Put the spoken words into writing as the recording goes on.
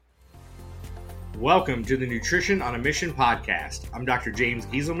Welcome to the Nutrition on a Mission podcast. I'm Dr. James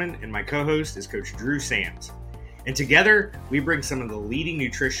Gieselman, and my co-host is Coach Drew Sands. And together, we bring some of the leading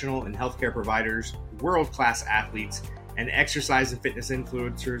nutritional and healthcare providers, world-class athletes, and exercise and fitness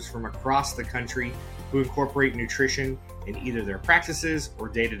influencers from across the country who incorporate nutrition in either their practices or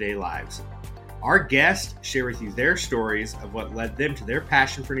day-to-day lives. Our guests share with you their stories of what led them to their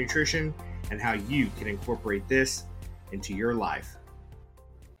passion for nutrition and how you can incorporate this into your life.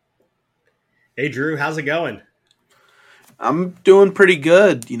 Hey, Drew, how's it going? I'm doing pretty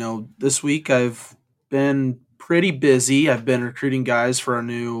good. This week I've been pretty busy. I've been recruiting guys for our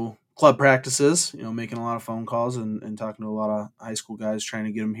new club practices, making a lot of phone calls and talking to a lot of high school guys trying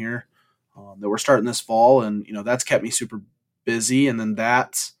to get them here that we're starting this fall. And, that's kept me super busy. And then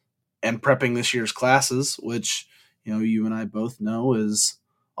that and prepping this year's classes, which, you and I both know is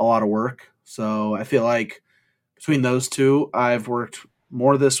a lot of work. So I feel like between those two, I've worked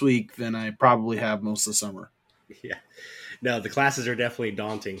more this week than I probably have most of the summer. Yeah, no, the classes are definitely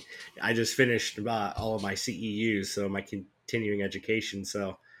daunting. I just finished all of my CEUs, so my continuing education.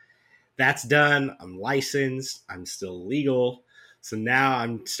 So that's done. I'm licensed. I'm still legal. So now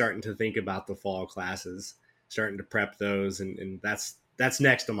I'm starting to think about the fall classes, starting to prep those, and that's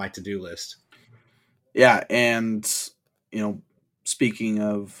next on my to-do list. Yeah, and speaking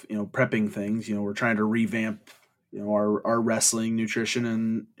of prepping things, we're trying to revamp our wrestling nutrition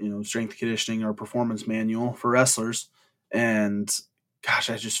and strength conditioning, our performance manual for wrestlers. And gosh,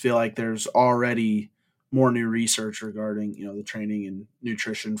 I just feel like there's already more new research regarding the training and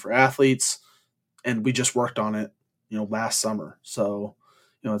nutrition for athletes, and we just worked on it last summer, so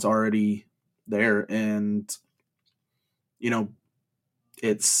it's already there. And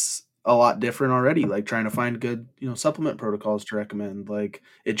it's a lot different already, like trying to find good supplement protocols to recommend. Like,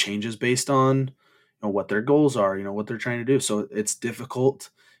 it changes based on what their goals are, what they're trying to do. So it's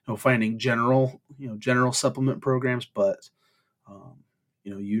difficult, finding general supplement programs, but a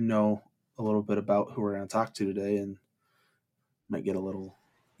little bit about who we're going to talk to today and might get a little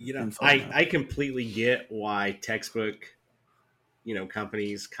info on that. I completely get why textbook,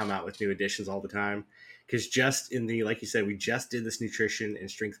 companies come out with new editions all the time. Because just like you said, we just did this nutrition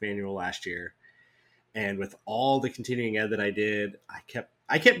and strength manual last year. And with all the continuing ed that I did,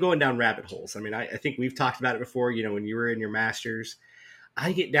 I kept going down rabbit holes. I mean, I think we've talked about it before, when you were in your master's.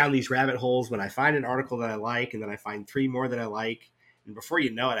 I get down these rabbit holes when I find an article that I like, and then I find 3 more that I like. And before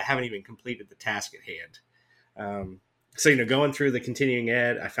you know it, I haven't even completed the task at hand. So, going through the continuing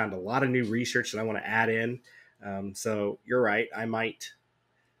ed, I found a lot of new research that I want to add in. So you're right. I might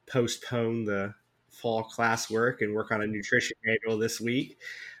postpone the fall class work and work on a nutrition manual this week.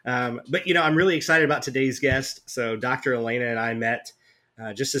 But, I'm really excited about today's guest. So Dr. Elena and I met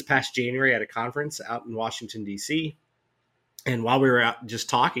just this past January at a conference out in Washington, D.C. And while we were out just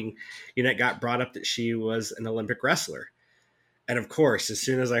talking, it got brought up that she was an Olympic wrestler. And of course, as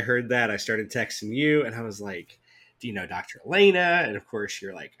soon as I heard that, I started texting you and I was like, do you know Dr. Elena? And of course,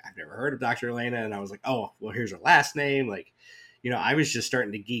 you're like, I've never heard of Dr. Elena. And I was like, oh, well, here's her last name. Like, I was just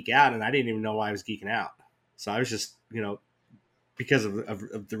starting to geek out, and I didn't even know why I was geeking out. So I was just, because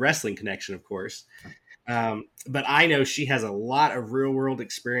of the wrestling connection, of course. But I know she has a lot of real world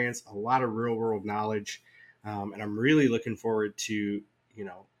experience, a lot of real world knowledge. And I'm really looking forward to,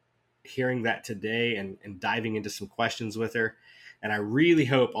 hearing that today and diving into some questions with her. And I really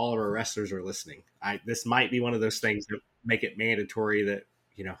hope all of our wrestlers are listening. This might be one of those things that make it mandatory that,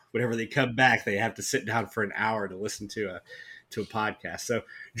 whenever they come back, they have to sit down for an hour to listen to a podcast. So,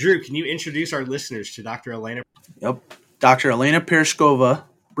 Drew, can you introduce our listeners to Dr. Elena? Yep. Dr. Elena Pirozhkova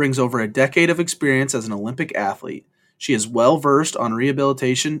brings over a decade of experience as an Olympic athlete. She is well-versed on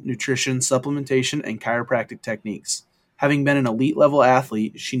rehabilitation, nutrition, supplementation, and chiropractic techniques. Having been an elite-level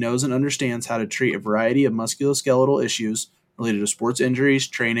athlete, she knows and understands how to treat a variety of musculoskeletal issues related to sports injuries,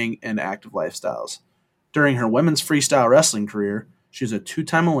 training, and active lifestyles. During her women's freestyle wrestling career, she was a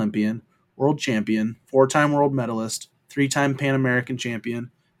 2-time Olympian, world champion, 4-time world medalist, 3-time Pan American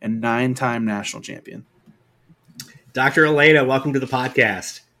champion, and 9-time national champion. Dr. Elena, welcome to the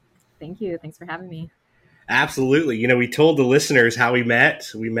podcast. Thank you. Thanks for having me. Absolutely. We told the listeners how we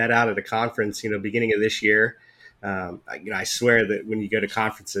met. We met out at a conference, beginning of this year. I swear that when you go to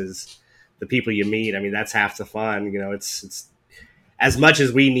conferences, the people you meet, that's half the fun. It's as much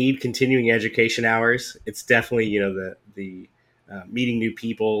as we need continuing education hours. It's definitely, the meeting new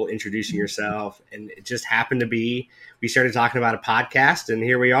people, introducing yourself. And it just happened to be, we started talking about a podcast, and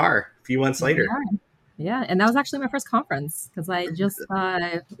here we are a few months later. Yeah. And that was actually my first conference because I just,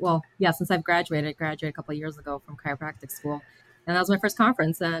 since I've graduated a couple of years ago from chiropractic school. And that was my first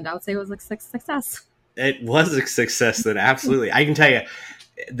conference. And I would say it was a success. It was a success then. Absolutely. I can tell you,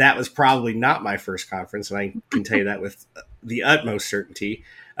 that was probably not my first conference, and I can tell you that with the utmost certainty.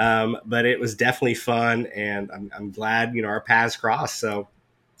 But it was definitely fun, and I'm glad, our paths crossed. So,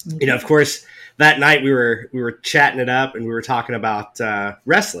 of course, that night we were chatting it up, and we were talking about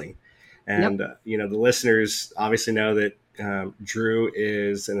wrestling. And, the listeners obviously know that Drew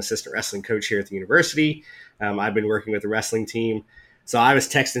is an assistant wrestling coach here at the university. I've been working with the wrestling team. So I was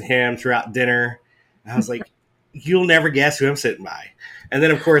texting him throughout dinner. I was like, you'll never guess who I'm sitting by. And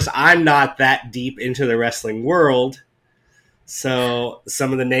then, of course, I'm not that deep into the wrestling world. So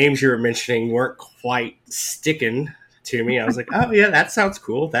some of the names you were mentioning weren't quite sticking to me. I was like, oh, yeah, that sounds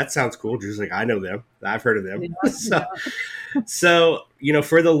cool. That sounds cool. Drew's like, I know them. I've heard of them. So,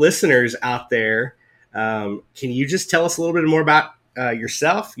 for the listeners out there, can you just tell us a little bit more about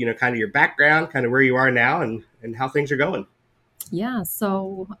yourself, kind of your background, kind of where you are now and how things are going? Yeah.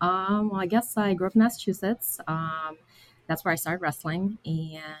 So, I guess I grew up in Massachusetts. That's where I started wrestling.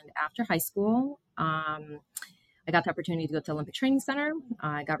 And after high school, I got the opportunity to go to Olympic Training Center.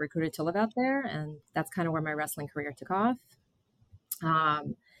 I got recruited to live out there, and that's kind of where my wrestling career took off.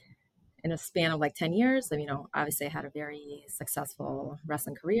 In a span of like 10 years, obviously I had a very successful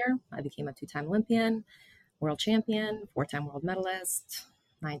wrestling career. I became a 2-time Olympian, world champion, 4-time world medalist,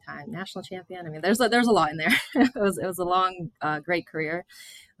 9-time national champion. There's a lot in there. It was a long, great career.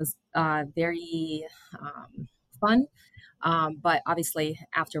 It was very fun. But obviously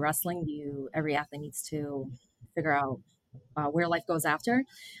after wrestling, every athlete needs to figure out where life goes after.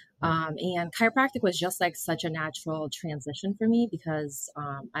 And chiropractic was just like such a natural transition for me because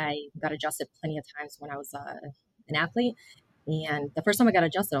I got adjusted plenty of times when I was an athlete. And the first time I got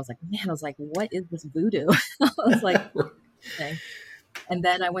adjusted, I was like, what is this voodoo? I was like, okay. And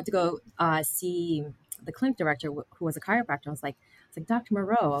then I went to go see the clinic director who was a chiropractor. I was like, Dr.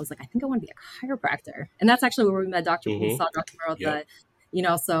 Moreau. I was like, I think I want to be a chiropractor. And that's actually where we met Dr. We saw Dr. Moreau. Yep.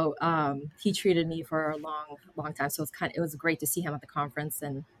 So he treated me for a long time. So it was great to see him at the conference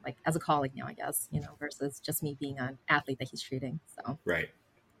and like as a colleague now, I guess, versus just me being an athlete that he's treating. So right.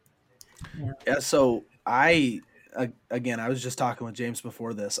 Yeah. So I was just talking with James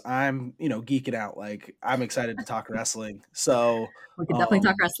before this. I'm, geeking out. Like I'm excited to talk wrestling. So we can definitely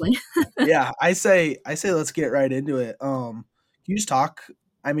talk wrestling. Yeah. I say, let's get right into it. Can you just talk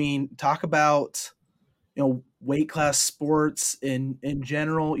about, weight class sports in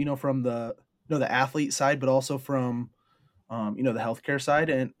general, from the, the athlete side, but also from, the healthcare side.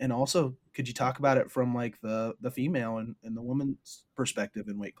 And also could you talk about it from like the female and the woman's perspective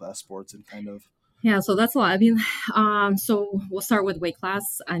in weight class sports and kind of. Yeah, so that's a lot. So we'll start with weight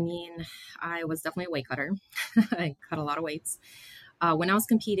class. I was definitely a weight cutter. I cut a lot of weights. When I was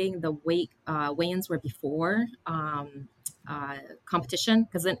competing, the weigh-ins were before competition,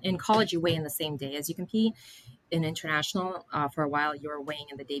 because in college you weigh in the same day as you compete. In international, for a while you were weighing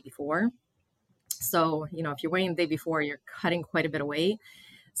in the day before. So if you're weighing the day before, you're cutting quite a bit of weight.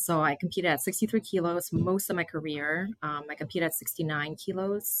 So I competed at 63 kilos most of my career. I competed at 69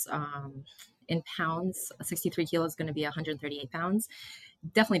 kilos. In pounds, 63 kilos is going to be 138 pounds.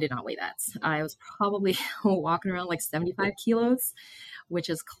 Definitely did not weigh that. I was probably walking around like 75 kilos, which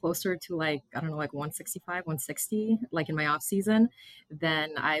is closer to like 165, 160, like in my off season.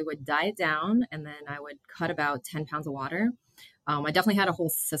 Then I would diet down and then I would cut about 10 pounds of water. I definitely had a whole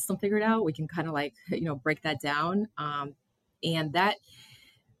system figured out. We can kind of break that down. And that,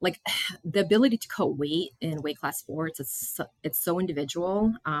 like the ability to cut weight in weight class sports, it's so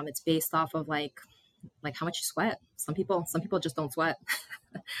individual. It's based off of like how much you sweat. Some people just don't sweat.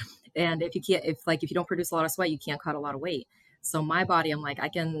 And if you don't produce a lot of sweat, you can't cut a lot of weight. So my body, I'm like, I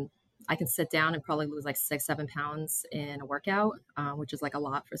can sit down and probably lose like 6-7 pounds in a workout, which is like a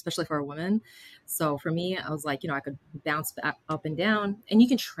lot especially for a woman. So for me, I was like, I could bounce back up and down, and you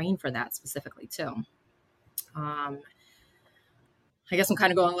can train for that specifically too. I guess I'm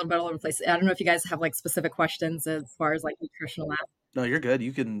kind of going a little bit all over the place. I don't know if you guys have like specific questions as far as like nutritional aspects. No, you're good.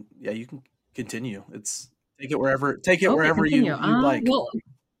 You can continue. Take it wherever you like. Well,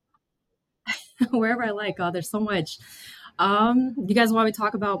 wherever I like. Oh, there's so much. You guys want me to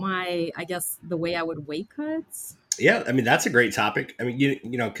talk about the way I would weight cuts? Yeah. That's a great topic.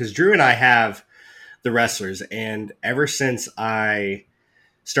 because Drew and I have the wrestlers, and ever since I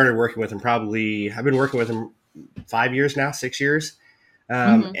started working with him, I've been working with him 5 years now, 6 years.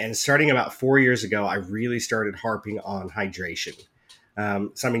 And starting about 4 years ago, I really started harping on hydration.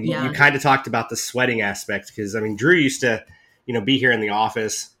 You kind of talked about the sweating aspect because, Drew used to, be here in the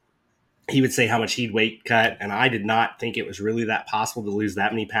office he would say how much he'd weight cut, and I did not think it was really that possible to lose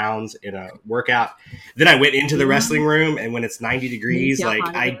that many pounds in a workout. Then I went into the wrestling room, and when it's 90 degrees, like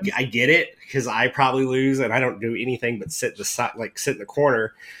I get it, because I probably lose, and I don't do anything but sit in the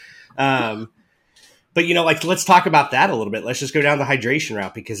corner. But like, let's talk about that a little bit. Let's just go down the hydration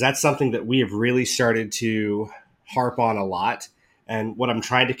route, because that's something that we have really started to harp on a lot. And what I'm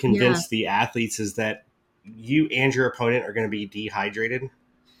trying to convince the athletes is that you and your opponent are going to be dehydrated.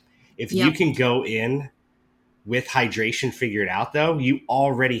 If you can go in with hydration figured out, though, you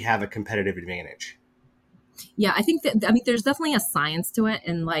already have a competitive advantage. Yeah, I think there's definitely a science to it.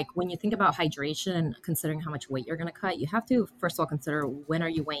 And like, when you think about hydration and considering how much weight you're going to cut, you have to first of all consider, when are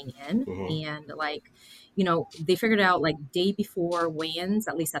you weighing in? And like, they figured out like day before weigh-ins,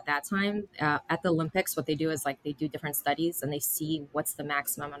 at least at that time, at the Olympics, what they do is like they do different studies and they see what's the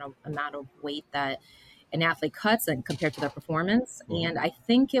maximum amount of weight that an athlete cuts and compared to their performance. And I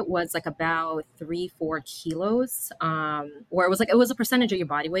think it was like about 3-4 kilos, or it was a percentage of your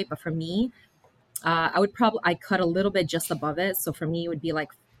body weight. But for me, I cut a little bit just above it. So for me, it would be like,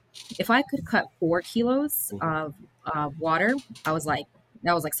 if I could cut 4 kilos of water, that was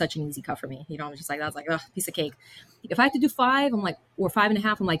like such an easy cut for me. I'm just like, that was like a piece of cake. If I had to do 5, I'm like, or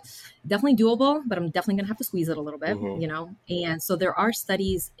 5.5, I'm like, definitely doable, but I'm definitely going to have to squeeze it a little bit, And so there are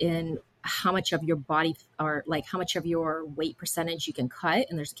studies in how much of your body, or like how much of your weight percentage you can cut.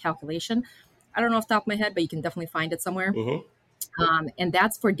 And there's a calculation. I don't know off the top of my head, but you can definitely find it somewhere. And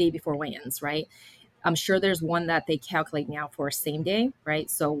that's for day before weigh-ins, right? I'm sure there's one that they calculate now for same day, right?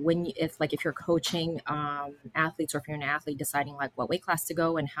 So if you're coaching athletes, or if you're an athlete deciding like what weight class to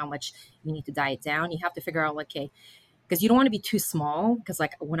go and how much you need to diet down, you have to figure out like, okay, because you don't want to be too small. Because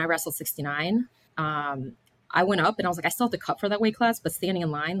like when I wrestled 69, I went up and I was like, I still have to cut for that weight class, but standing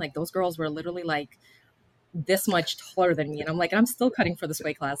in line, like those girls were literally like this much taller than me. And I'm like, I'm still cutting for this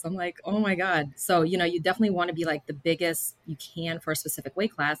weight class. I'm like, oh my God. So, you definitely want to be like the biggest you can for a specific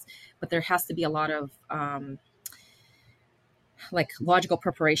weight class, but there has to be a lot of like logical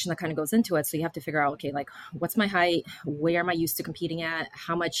preparation that kind of goes into it. So you have to figure out, okay, like what's my height? Where am I used to competing at?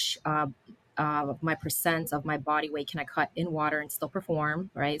 How much my percent of my body weight can I cut in water and still perform,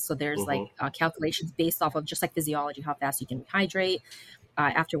 right? So there's like calculations based off of just like physiology, how fast you can hydrate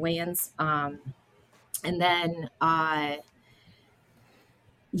after weigh-ins. And then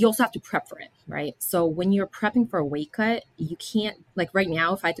you also have to prep for it, right? So when you're prepping for a weight cut, you can't, like right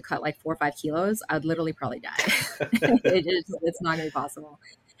now, if I had to cut like 4 or 5 kilos, I'd literally probably die. It's not going to be possible.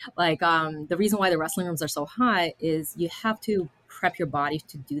 Like the reason why the wrestling rooms are so hot is you have to prep your body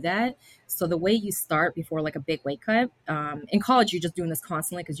to do that. So the way you start before like a big weight cut, in college, you're just doing this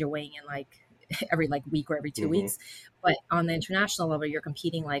constantly because you're weighing in like every like week or every 2 weeks. But on the international level, you're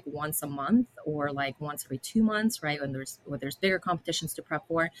competing like once a month or like once every 2 months, right? When there's bigger competitions to prep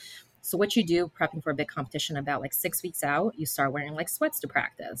for. So what you do prepping for a big competition, about like 6 weeks out, you start wearing like sweats to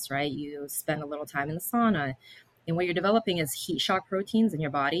practice, right? You spend a little time in the sauna. And what you're developing is heat shock proteins in your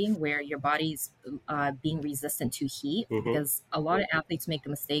body, where your body's being resistant to heat. Because a lot of athletes make the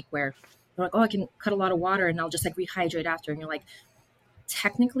mistake where they're like, oh, I can cut a lot of water and I'll just like rehydrate after. And you're like,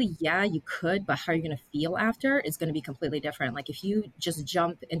 technically, yeah, you could, but how you're going to feel after is going to be completely different. Like if you just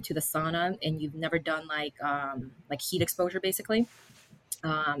jump into the sauna and you've never done like heat exposure, basically,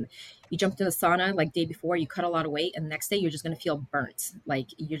 you jump into the sauna like day before, you cut a lot of weight, and the next day you're just going to feel burnt. Like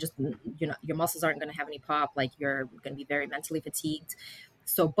your muscles aren't going to have any pop. Like you're going to be very mentally fatigued.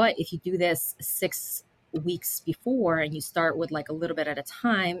 So, but if you do this 6 weeks before and you start with like a little bit at a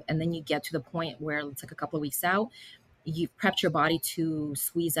time, and then you get to the point where it's like a couple of weeks out, you've prepped your body to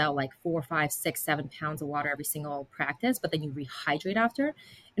squeeze out like 4, 5, 6, 7 pounds of water every single practice, but then you rehydrate after.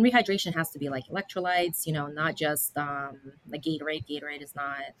 And rehydration has to be like electrolytes, not just like Gatorade. Gatorade is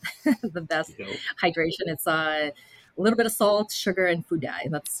not the best hydration. It's a little bit of salt, sugar, and food dye.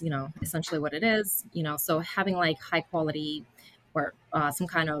 That's, essentially what it is. So having like high quality or some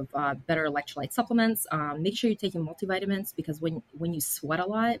kind of better electrolyte supplements. Make sure you're taking multivitamins, because when you sweat a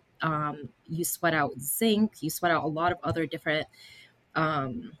lot, you sweat out zinc, you sweat out a lot of other different,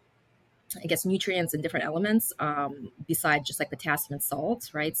 nutrients and different elements besides just like potassium and salt,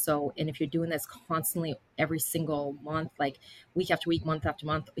 right? So, and if you're doing this constantly every single month, like week after week, month after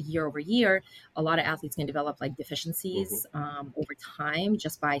month, year over year, a lot of athletes can develop like deficiencies over time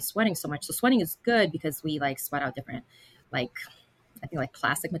just by sweating so much. So sweating is good because we like sweat out different, like I think like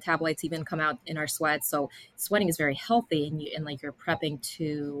plastic metabolites even come out in our sweat. So sweating is very healthy, and like you're prepping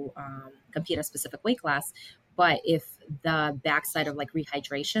to compete at a specific weight class. But if the backside of like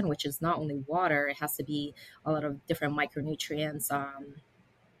rehydration, which is not only water, it has to be a lot of different micronutrients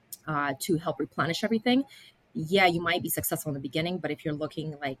to help replenish everything. yeah, you might be successful in the beginning, but if you're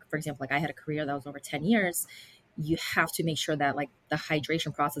looking like, for example, like I had a career that was over 10 years, you have to make sure that like the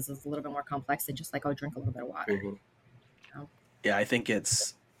hydration process is a little bit more complex than just like, oh, drink a little bit of water. Mhm. You know? Yeah, I think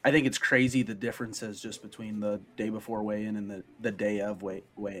it's crazy the differences just between the day before weigh-in and the day of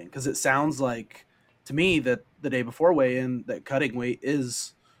weigh-in, because it sounds like to me that the day before weigh-in that cutting weight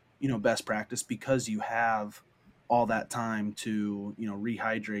is best practice because you have all that time to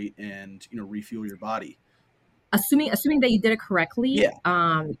rehydrate and refuel your body. Assuming that you did it correctly,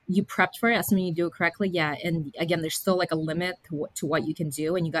 Yeah, you prepped for it, assuming you do it correctly, yeah. And again, there's still like a limit to what you can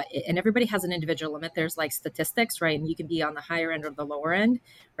do, and everybody has an individual limit. There's like statistics, right? And you can be on the higher end or the lower end,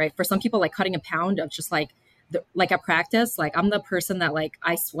 right? For some people, like cutting a pound of just like like at practice, like I'm the person that like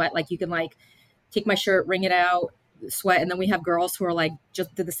I sweat, like you can like take my shirt, wring it out, sweat. And then we have girls who are like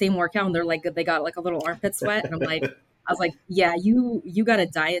just did the same workout and they're like they got like a little armpit sweat. And I was like, yeah, you got to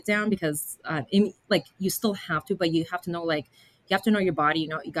diet down because like you still have to, but you have to know like you have to know your body.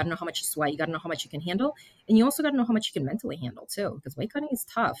 You got to know how much you sweat. You got to know how much you can handle, and you also got to know how much you can mentally handle too. Because weight cutting is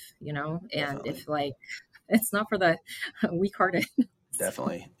tough, and definitely. if like it's not for the weak-hearted.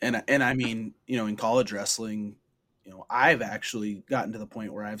 Definitely. And I mean, in college wrestling, I've actually gotten to the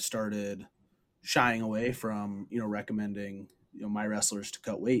point where I've started shying away from, recommending, my wrestlers to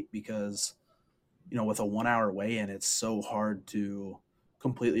cut weight because, with a 1 hour weigh in, it's so hard to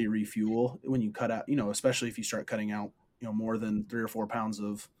completely refuel when you cut out, especially if you start cutting out, more than 3 or 4 pounds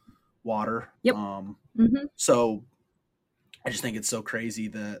of water. Yep. Hmm. So I just think it's so crazy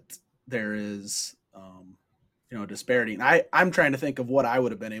that there is, disparity. And I'm trying to think of what I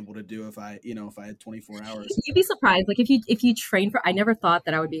would have been able to do if I had 24 hours. You'd be surprised. Like if you train for, I never thought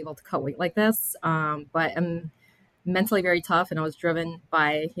that I would be able to cut weight like this. But I'm mentally very tough, and I was driven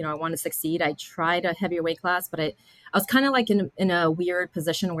by, I want to succeed. I tried a heavier weight class, but I was kind of like in a weird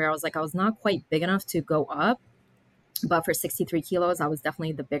position where I was like, I was not quite big enough to go up. But for 63 kilos, I was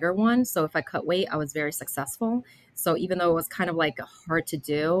definitely the bigger one. So if I cut weight, I was very successful. So even though it was kind of like hard to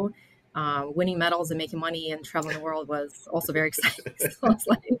do, winning medals and making money and traveling the world was also very exciting. So it's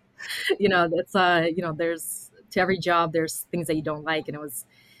like, it's there's to every job there's things that you don't like, and it was,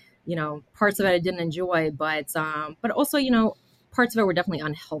 parts of it I didn't enjoy, but also, parts of it were definitely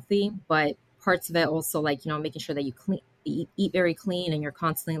unhealthy, but parts of it also like, making sure that you eat very clean, and you're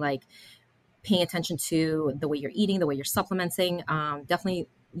constantly like paying attention to the way you're eating, the way you're supplementing, definitely,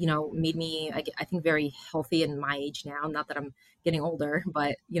 made me, I think, very healthy in my age now. Not that I'm getting older,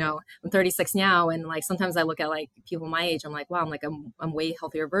 but, I'm 36 now. And like, sometimes I look at like people my age, I'm like, wow, I'm way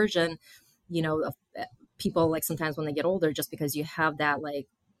healthier version, of people like sometimes when they get older, just because you have that like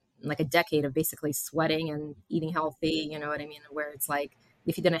a decade of basically sweating and eating healthy, you know what I mean? Where it's like,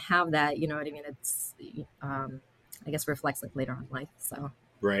 if you didn't have that, you know what I mean? It's, I guess reflects like later on in life. So.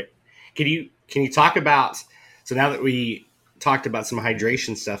 Right. Can you talk about, so now that we talked about some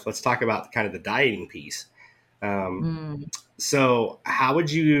hydration stuff, let's talk about kind of the dieting piece. Mm. So how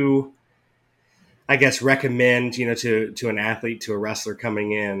would you, I guess, recommend, to an athlete, to a wrestler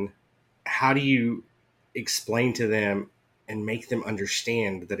coming in, how do you explain to them and make them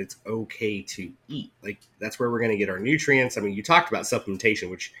understand that it's okay to eat? Like, that's where we're going to get our nutrients. I mean, you talked about supplementation,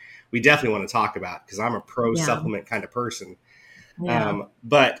 which we definitely want to talk about because I'm a pro Yeah. supplement kind of person. Yeah.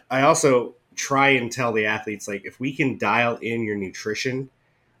 But I also try and tell the athletes, like, if we can dial in your nutrition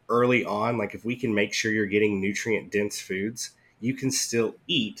early on, like if we can make sure you're getting nutrient dense foods, you can still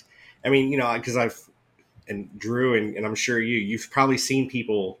eat. I mean, because and Drew, and I'm sure you've probably seen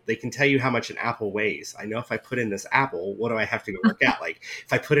people, they can tell you how much an apple weighs. I know if I put in this apple, what do I have to go work out? Like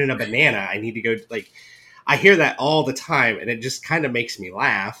if I put in a banana, I need to go, like, I hear that all the time and it just kind of makes me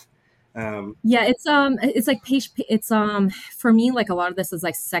laugh. Yeah, it's like for me, like a lot of this is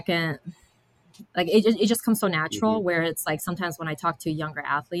like second, like it just comes so natural, Mhm. where it's like sometimes when I talk to younger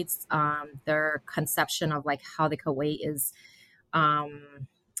athletes, their conception of like how they could weight is um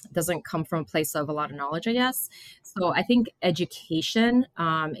doesn't come from a place of a lot of knowledge, I guess. So I think education,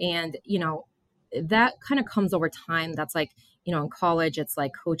 and that kind of comes over time. That's like, in college, it's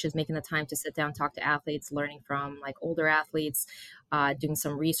like coaches making the time to sit down, talk to athletes, learning from like older athletes, doing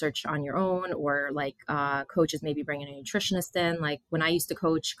some research on your own, or like coaches maybe bringing a nutritionist in. Like when I used to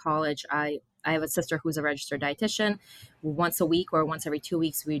coach college, I have a sister who's a registered dietitian. Once a week or once every 2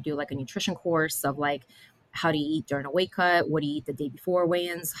 weeks, we do like a nutrition course of like, how do you eat during a weight cut? What do you eat the day before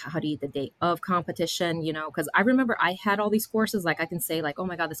weigh-ins? How do you eat the day of competition? Because I remember I had all these courses. Like I can say like, oh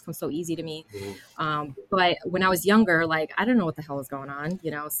my God, this comes so easy to me. But when I was younger, like I don't know what the hell is going on,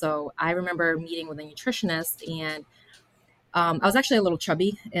 So I remember meeting with a nutritionist, and I was actually a little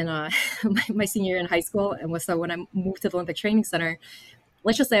chubby in my senior year in high school. And so when I moved to the Olympic Training Center,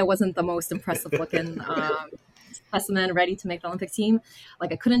 let's just say I wasn't the most impressive looking specimen ready to make the Olympic team.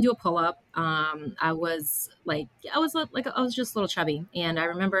 Like I couldn't do a pull up. I was just a little chubby. And I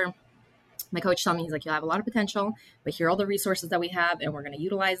remember my coach telling me, he's like, you have a lot of potential, but here are all the resources that we have and we're going to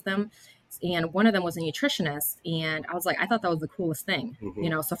utilize them. And one of them was a nutritionist. And I was like, I thought that was the coolest thing,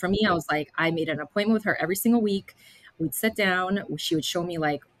 So for me, I was like, I made an appointment with her every single week. We'd sit down. She would show me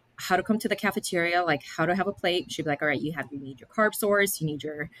like how to come to the cafeteria, like how to have a plate. She'd be like, all right, you need your carb source, you need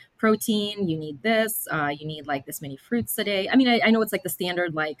your protein, you need this, you need like this many fruits a day. I mean, I know it's like the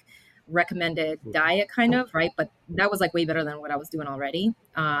standard, like recommended diet kind of, right? But that was like way better than what I was doing already.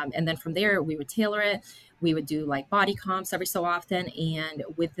 And then from there, we would tailor it. We would do like body comps every so often. And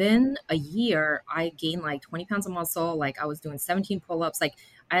within a year, I gained like 20 pounds of muscle. Like I was doing 17 pull-ups. Like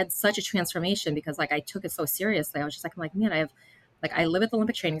I had such a transformation because like I took it so seriously. I was just like, I'm like, man, I live at the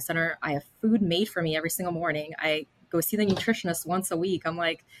Olympic Training Center. I have food made for me every single morning. I go see the nutritionist once a week. I'm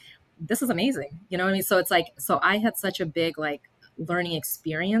like, this is amazing. You know what I mean? So it's like, so I had such a big like learning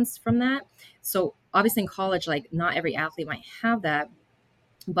experience from that. So obviously in college, like not every athlete might have that,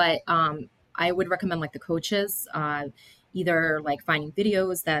 but I would recommend like the coaches, either like finding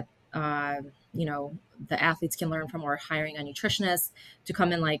videos that, the athletes can learn from, or hiring a nutritionist to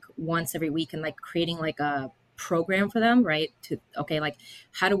come in like once every week and like creating like a program for them, right? Like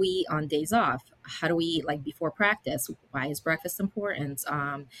how do we eat on days off? How do we eat like before practice? Why is breakfast important?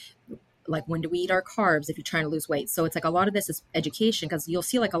 Like when do we eat our carbs if you're trying to lose weight? So it's like a lot of this is education, because you'll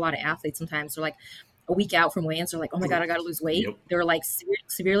see like a lot of athletes sometimes they're like a week out from weigh-ins, they're like, oh my God, I got to lose weight. Yep. They're like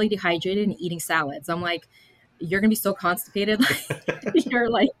severely dehydrated and eating salads. I'm like, you're going to be so constipated.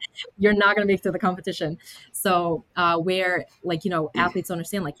 You're not going to make it to the competition. So where like, athletes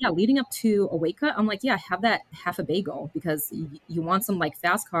understand like, yeah, leading up to a weight cut, I'm like, yeah, have that half a bagel, because you want some like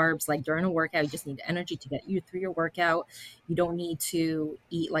fast carbs, like during a workout, you just need energy to get you through your workout. You don't need to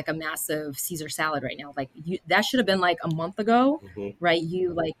eat like a massive Caesar salad right now. Like that should have been like a month ago, right?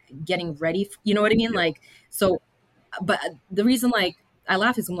 You like getting ready, you know what I mean? Yeah. Like, so, but the reason like, I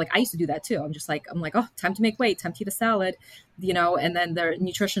laugh is I'm like, I used to do that too. I'm like, oh, time to make weight, time to eat a salad, and then the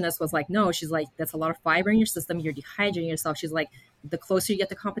nutritionist was like, no, she's like, that's a lot of fiber in your system. You're dehydrating yourself. She's like, the closer you get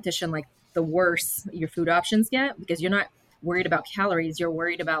to competition, like the worse your food options get, because you're not worried about calories. You're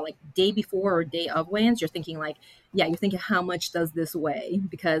worried about like day before or day of weigh-ins. You're thinking like, yeah, you're thinking how much does this weigh?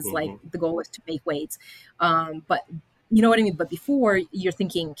 Because like the goal is to make weight. But you know what I mean? But before you're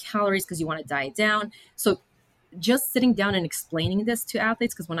thinking calories because you want to diet down. So just sitting down and explaining this to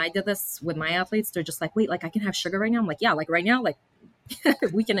athletes, because when I did this with my athletes, they're just like, wait, like I can have sugar right now? I'm like, yeah, like right now, like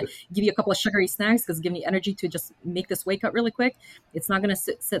we can give you a couple of sugary snacks because give me energy to just make this weight cut really quick. It's not going to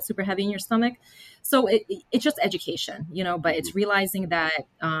sit super heavy in your stomach. So it's just education, but it's realizing that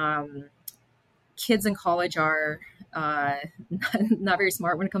kids in college are not very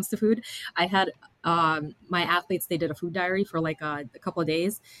smart when it comes to food. I had my athletes, they did a food diary for like a couple of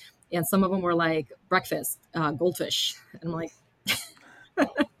days. And some of them were like breakfast, goldfish. And I'm like,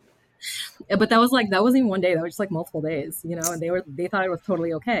 but that wasn't even one day. That was just like multiple days, and they thought it was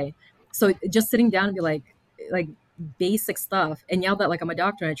totally okay. So just sitting down and be like basic stuff. And now that like I'm a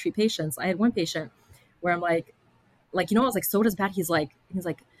doctor and I treat patients, I had one patient where I'm like, I was like, soda's bad. He's like,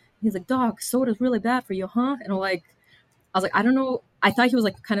 doc, soda's really bad for you, huh? And I was like, I don't know. I thought he was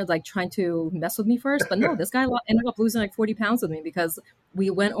like kind of like trying to mess with me first, but no, this guy ended up losing like 40 pounds with me because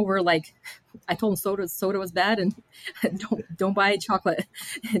we went over like, I told him soda was bad and don't buy chocolate,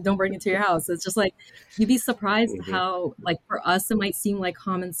 don't bring it to your house. It's just like, you'd be surprised how like for us, it might seem like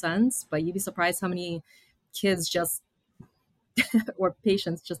common sense, but you'd be surprised how many kids just, or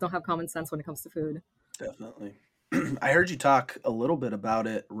patients just don't have common sense when it comes to food. Definitely. I heard you talk a little bit about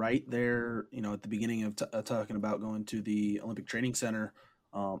it right there, at the beginning of talking about going to the Olympic Training Center.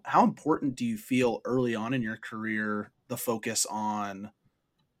 How important do you feel early on in your career, the focus on,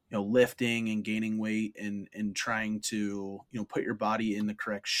 lifting and gaining weight and trying to, put your body in the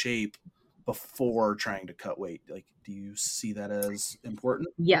correct shape before trying to cut weight? Like, do you see that as important?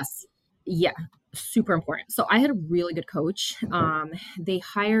 Yes. Yeah. Super important. So I had a really good coach. They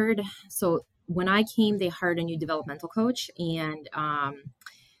hired, when I came, they hired a new developmental coach, and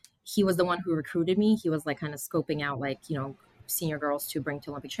he was the one who recruited me. He was like kind of scoping out like, senior girls to bring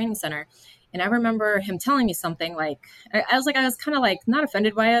to Olympic Training Center. And I remember him telling me something like, I was kind of like not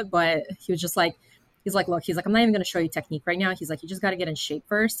offended by it, but he was just like, look, I'm not even going to show you technique right now. He's like, you just got to get in shape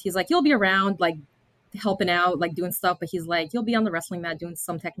first. He's like, you'll be around like helping out, like doing stuff, but he's like, you'll be on the wrestling mat doing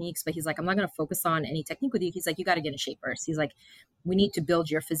some techniques, but he's like, I'm not going to focus on any technique with you. He's like, you got to get in shape first. He's like, we need to build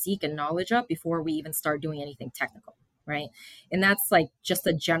your physique and knowledge up before we even start doing anything technical, right? And that's like just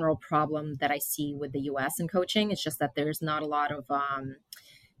a general problem that I see with the US in coaching. It's just that there's not a lot of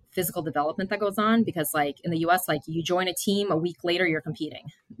physical development that goes on, because like in the US, like you join a team, a week later you're competing.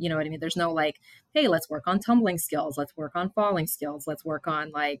 You know what I mean? There's no like, hey, let's work on tumbling skills, let's work on falling skills, let's work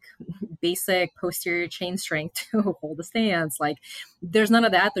on like basic posterior chain strength to hold the stance. Like there's none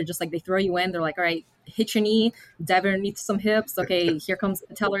of that. They're just like, they throw you in, they're like, all right, hit your knee, dive underneath some hips, okay, here comes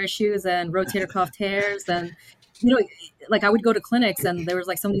patellar issues and rotator cuff tears. And like I would go to clinics and there was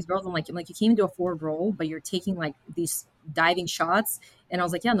like some of these girls, I'm like you came into a forward roll, but you're taking like these diving shots. And I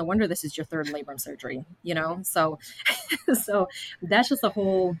was like, yeah, no wonder this is your third labrum surgery, So, so that's just a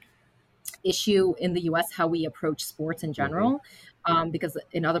whole issue in the US, how we approach sports in general. Because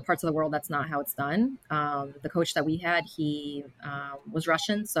in other parts of the world, that's not how it's done. The coach that we had, he was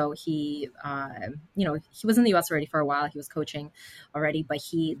Russian. So he was in the US already for a while. He was coaching already, but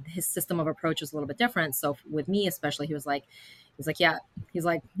his system of approach was a little bit different. So with me, especially, he was like, yeah, he's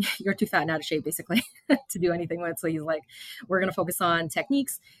like, you're too fat and out of shape, basically, to do anything with. So he's like, we're going to focus on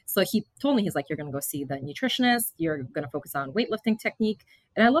techniques. So he told me, he's like, you're going to go see the nutritionist. You're going to focus on weightlifting technique.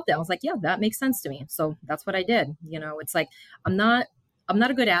 And I loved it. I was like, yeah, that makes sense to me. So that's what I did. It's like, I'm not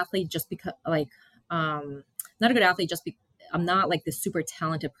a good athlete just because I'm not like this super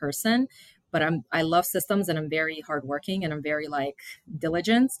talented person, but I love systems and I'm very hardworking and I'm very like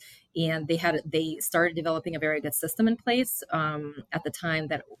diligent. And they started developing a very good system in place at the time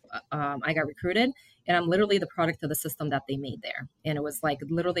that I got recruited. And I'm literally the product of the system that they made there. And it was like,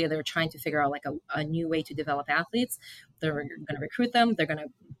 literally, they're trying to figure out like a new way to develop athletes. They're going to recruit them. They're going to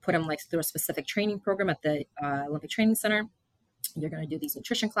put them like through a specific training program at the Olympic Training Center. You're going to do these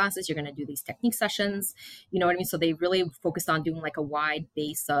nutrition classes. You're going to do these technique sessions. You know what I mean? So they really focused on doing like a wide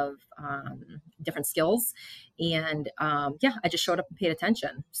base of different skills. And I just showed up and paid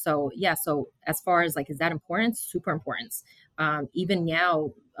attention. So so as far as like, is that important? Super important. Even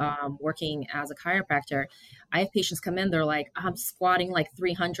now, working as a chiropractor, I have patients come in, they're like, I'm squatting like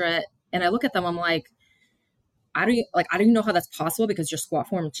 300. And I look at them, I'm like, I don't even know how that's possible, because your squat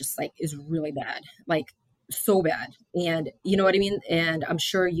form just like is really bad. Like, so bad. And you know what I mean? And I'm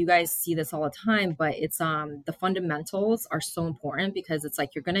sure you guys see this all the time, but it's the fundamentals are so important, because it's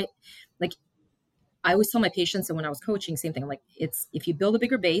like, you're gonna, like, I always tell my patients, and when I was coaching, same thing, like, it's, if you build a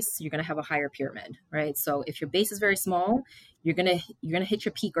bigger base, you're going to have a higher pyramid, right? So if your base is very small, you're going to hit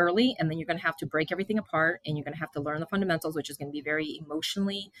your peak early, and then you're going to have to break everything apart, and you're going to have to learn the fundamentals, which is going to be very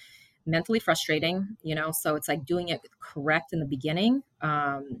mentally frustrating, So it's like, doing it correct in the beginning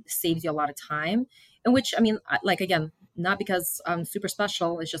saves you a lot of time. In which, I mean, like, again, not because I'm super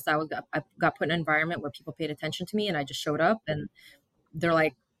special. It's just I got put in an environment where people paid attention to me, and I just showed up, and they're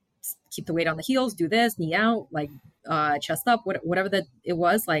like, keep the weight on the heels, do this, knee out, like chest up, whatever that it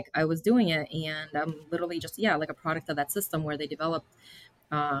was, like I was doing it. And I'm literally just, like a product of that system where they developed,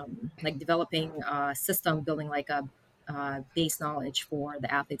 like developing a system, building like a base knowledge for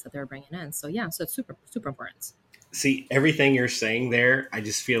the athletes that they're bringing in. So so it's super, super important. See, everything you're saying there, I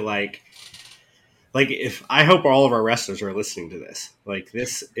just feel like if I hope all of our wrestlers are listening to this, like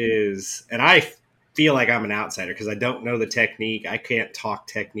this is, and I feel like I'm an outsider because I don't know the technique. I can't talk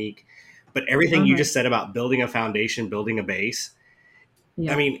technique, but everything you just said about building a foundation, building a base.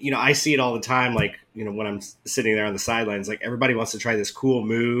 Yeah. I mean, I see it all the time. Like, when I'm sitting there on the sidelines, like everybody wants to try this cool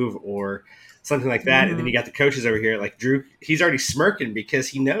move or something like that. And then you got the coaches over here, like Drew, he's already smirking because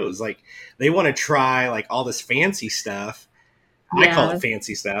he knows like they want to try like all this fancy stuff. Yeah. I call it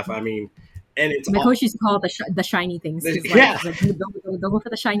fancy stuff. I mean, and it's my coach used to call it the shiny things. He's like, go for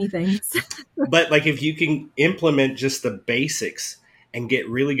the shiny things. But like, if you can implement just the basics and get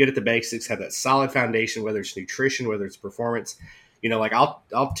really good at the basics, have that solid foundation, whether it's nutrition, whether it's performance, like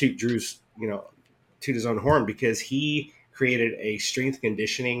I'll toot Drew's, toot his own horn, because he created a strength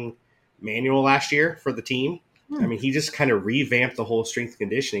conditioning manual last year for the team. I mean, he just kind of revamped the whole strength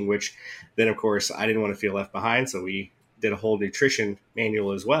conditioning, which then of course I didn't want to feel left behind. So we did a whole nutrition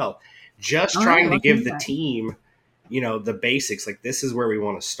manual as well. Just trying to give the team, the basics, like this is where we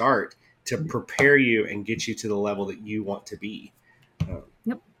want to start to prepare you and get you to the level that you want to be.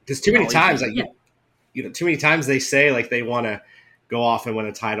 Because too many times, like, too many times they say like they want to go off and win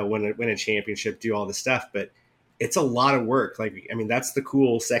a title, win a championship, do all this stuff, but it's a lot of work. Like, I mean, that's the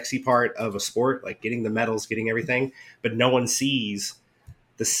cool, sexy part of a sport, like getting the medals, getting everything, but no one sees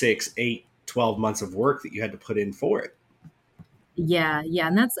the 6, 8, 12 months of work that you had to put in for it. Yeah.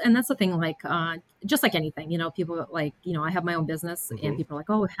 And that's the thing, like, just like anything, people like, I have my own business and people are like,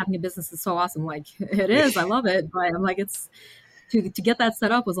 oh, having a business is so awesome. Like, it is, I love it. But I'm like, it's to get that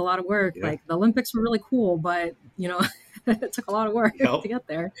set up was a lot of work. Yeah. Like the Olympics were really cool, but it took a lot of work to get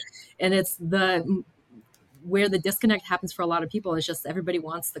there. And it's where the disconnect happens for a lot of people is just everybody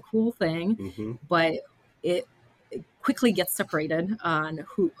wants the cool thing, Mm-hmm. but it quickly gets separated on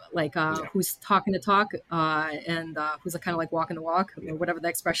Yeah. who's talking the talk, and who's kind of like walking the walk, Yeah. or whatever the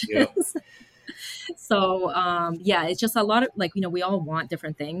expression Yep. is. So yeah, it's just a lot of like, we all want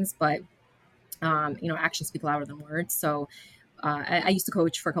different things, but actions speak louder than words. So I used to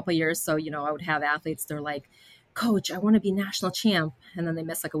coach for a couple of years. So, I would have athletes, they're like, Coach, I want to be national champ. And then they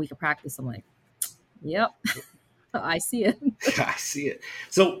miss like a week of practice. I'm like, yep, I see it. I see it.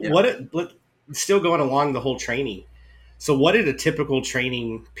 So Yeah. still going along the whole training. So what did a typical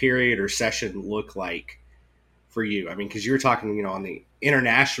training period or session look like for you? I mean, because you were talking, on the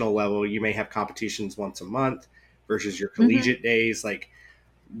international level, you may have competitions once a month versus your hmm collegiate days. Like,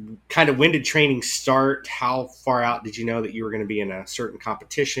 kind of when did training start? How far out did you know that you were going to be in a certain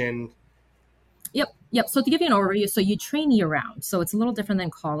competition? Yep. So to give you an overview, so you train year round. So it's a little different than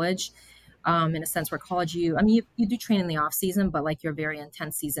college, in a sense where college, you do train in the off season, but like your very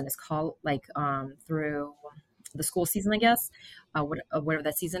intense season is called like through the school season, I guess, whatever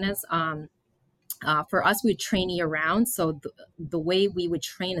that season is. For us, we train year round. So the way we would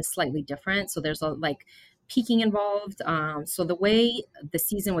train is slightly different. So there's a like peaking involved. So the way the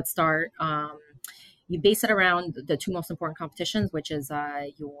season would start, you base it around the two most important competitions, which is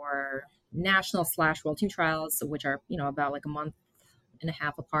your national/world team trials, which are about like a month and a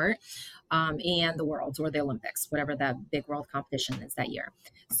half apart, and the Worlds or the Olympics, whatever that big world competition is that year.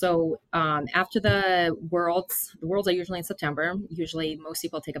 So after the Worlds are usually in September. Usually, most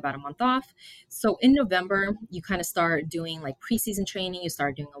people take about a month off. So in November, you kind of start doing like preseason training. You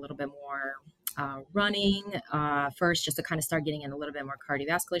start doing a little bit more running first, just to kind of start getting in a little bit more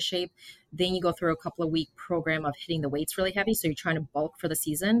cardiovascular shape. Then you go through a couple of week program of hitting the weights really heavy. So you're trying to bulk for the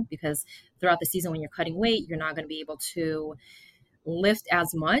season, because throughout the season, when you're cutting weight, you're not going to be able to lift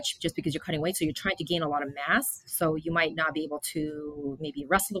as much just because you're cutting weight. So you're trying to gain a lot of mass. So you might not be able to maybe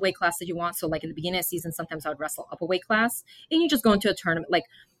wrestle the weight class that you want. So like in the beginning of the season, sometimes I would wrestle up a weight class, and you just go into a tournament. Like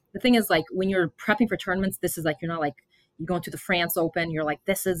the thing is, like when you're prepping for tournaments, this is like, you're not like, you go into the France Open, you're like,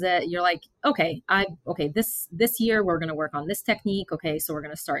 this is it. You're like, okay, this year we're going to work on this technique. Okay. So we're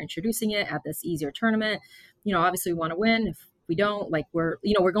going to start introducing it at this easier tournament. Obviously we want to win. If we don't, like, we're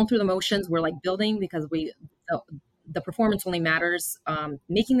going through the motions. We're like building, because the performance only matters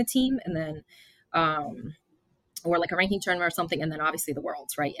making the team, and then or like a ranking tournament or something, and then obviously the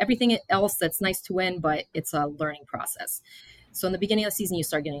Worlds, right? Everything else, that's nice to win, but it's a learning process. So in the beginning of the season, you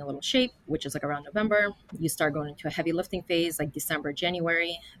start getting a little shape, which is like around November. You start going into a heavy lifting phase, like December,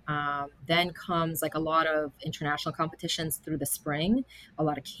 January. Then comes like a lot of international competitions through the spring, a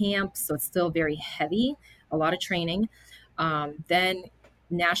lot of camps. So it's still very heavy, a lot of training. Then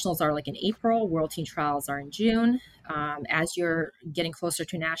nationals are like in April, world team trials are in June. As you're getting closer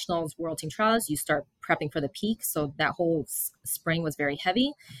to nationals, world team trials, you start prepping for the peak. So that whole spring was very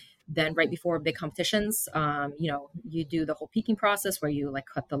heavy. Then right before big competitions, you do the whole peaking process where you like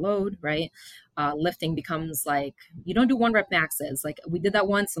cut the load, right? Lifting becomes like, you don't do 1 rep maxes. Like we did that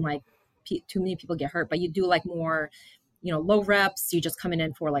once, and like too many people get hurt, but you do like more, low reps. You just coming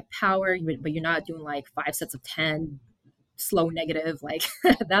in for like power, but you're not doing like 5 sets of 10 slow negative, like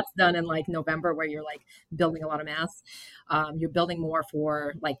that's done in like November, where you're like building a lot of mass. You're building more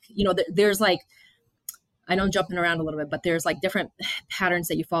for like, there's like, I know I'm jumping around a little bit, but there's like different patterns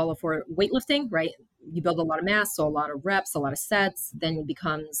that you follow for weightlifting, right? You build a lot of mass, so a lot of reps, a lot of sets. Then it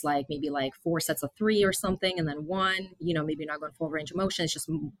becomes like maybe like 4 sets of 3 or something, and then one, maybe you're not going full range of motion. It's just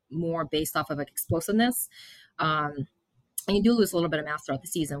more based off of like explosiveness. And you do lose a little bit of mass throughout the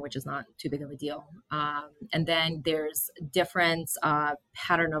season, which is not too big of a deal. And then there's different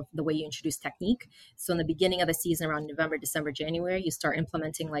pattern of the way you introduce technique. So in the beginning of the season, around November, December, January, you start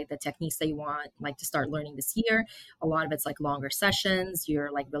implementing like the techniques that you want like to start learning this year. A lot of it's like longer sessions.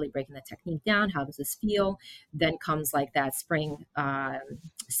 You're like really breaking the technique down. How does this feel? Then comes like that spring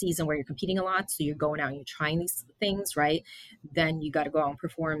season where you're competing a lot. So you're going out and you're trying these things, right? Then you got to go out and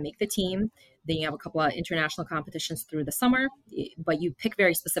perform, make the team. Then you have a couple of international competitions through the summer, but you pick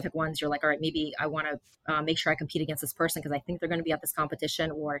very specific ones. You're like, all right, maybe I want to make sure I compete against this person because I think they're going to be at this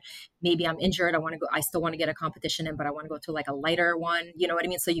competition, or maybe I'm injured. I still want to get a competition in, but I want to go to like a lighter one. You know what I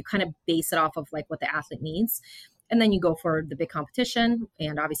mean? So you kind of base it off of like what the athlete needs. And then you go for the big competition.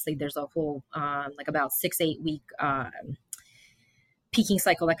 And obviously there's a whole like about 6-8 week peaking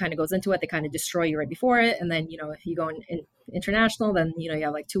cycle that kind of goes into it. They kind of destroy you right before it. And then, if you go in international, then, you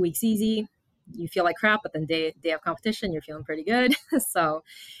have like 2 weeks easy. You feel like crap, but then day of competition, you're feeling pretty good. So,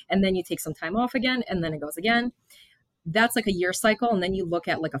 and then you take some time off again, and then it goes again. That's like a year cycle. And then you look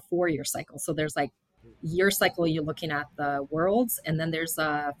at like a 4-year cycle. So there's like year cycle, you're looking at the worlds, and then there's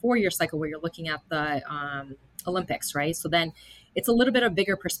a 4-year cycle where you're looking at the Olympics, right? So then it's a little bit of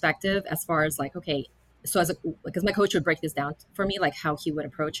bigger perspective as far as like, okay, so as a, because my coach would break this down for me, like how he would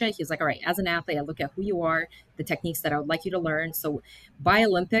approach it. He was like, all right, as an athlete, I look at who you are, the techniques that I would like you to learn. So by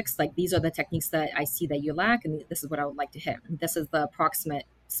Olympics, like these are the techniques that I see that you lack, and this is what I would like to hit. This is the approximate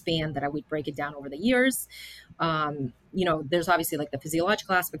span that I would break it down over the years. There's obviously like the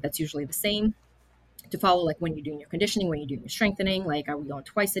physiological aspect that's usually the same to follow, like when you're doing your conditioning, when you're doing your strengthening, like are we going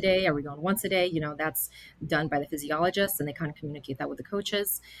twice a day, are we going once a day, that's done by the physiologists, and they kind of communicate that with the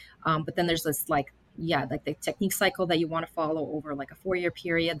coaches. But then there's this like the technique cycle that you want to follow over like a 4-year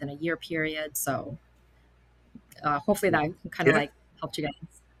period, then a year period. So hopefully that kind of like helped you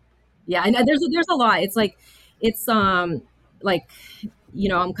guys. Yeah, and there's a lot. It's like like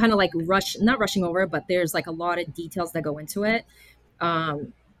I'm kind of like not rushing over it, but there's like a lot of details that go into it.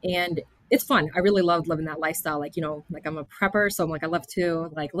 And it's fun. I really love living that lifestyle. Like, like I'm a prepper. So I'm like, I love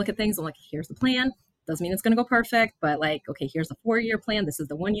to like look at things. I'm like, here's the plan. Doesn't mean it's going to go perfect, but like, okay, here's the 4-year plan. This is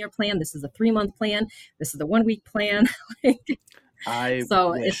the 1-year plan. This is the 3-month plan. This is the 1-week plan. It's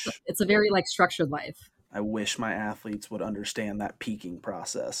a very like structured life. I wish my athletes would understand that peaking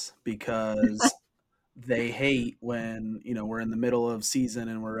process, because they hate when, we're in the middle of season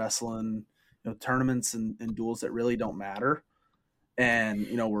and we're wrestling, tournaments and duels that really don't matter. And,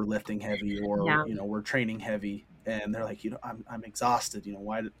 we're lifting heavy, or, we're training heavy, and they're like, I'm exhausted.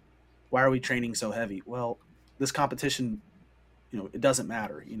 Why are we training so heavy? Well, this competition, it doesn't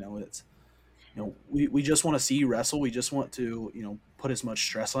matter. It's, we just want to see you wrestle. We just want to, put as much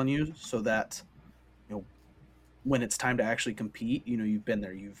stress on you so that, when it's time to actually compete, you've been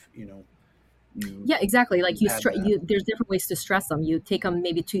there, yeah, exactly. Like there's different ways to stress them. You take them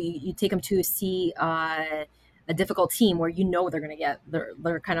to see a difficult team where they're going to get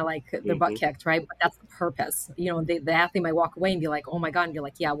they're kind of like their butt kicked, right? But that's the purpose. The athlete might walk away and be like, oh my god, and you're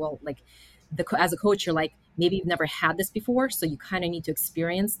like, yeah, well, like as a coach, you're like, maybe you've never had this before, so you kind of need to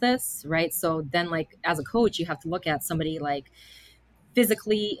experience this, right? So then, like as a coach, you have to look at somebody like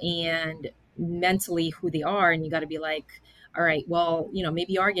physically and mentally who they are, and you got to be like, all right, well,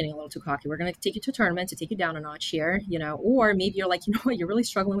 maybe you are getting a little too cocky. We're going to take you to a tournament to take you down a notch here, or maybe you're like, what, you're really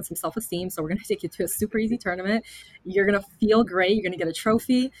struggling with some self-esteem. So we're going to take you to a super easy tournament. You're going to feel great. You're going to get a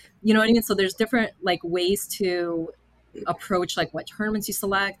trophy. You know what I mean? So there's different like ways to approach like what tournaments you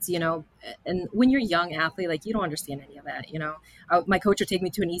select, and when you're a young athlete, like you don't understand any of that. My coach would take me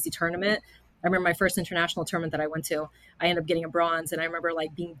to an easy tournament. I remember my first international tournament that I went to, I ended up getting a bronze, and I remember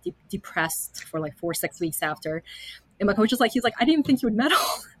like being depressed for like 4-6 weeks after. And my coach was like, he's like, I didn't even think you would medal.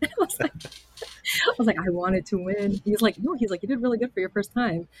 I was like, I wanted to win. He's like, no, he's like, you did really good for your first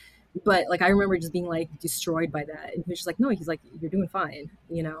time. But like, I remember just being like destroyed by that. And he was just like, no, he's like, you're doing fine,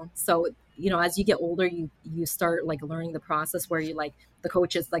 So, as you get older, you start like learning the process where you like, the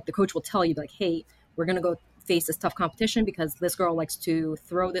coach will tell you like, hey, we're going to go face this tough competition because this girl likes to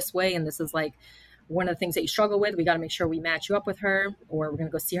throw this way. And this is like one of the things that you struggle with. We got to make sure we match you up with her, or we're going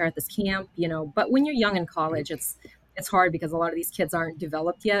to go see her at this camp, But when you're young in college, it's hard because a lot of these kids aren't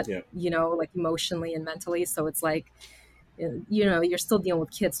developed yet, like emotionally and mentally. So it's like, you're still dealing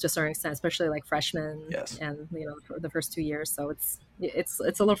with kids to a certain extent, especially like freshmen. Yes. And, for the first 2 years. So it's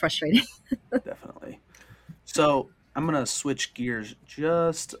a little frustrating. Definitely. So I'm going to switch gears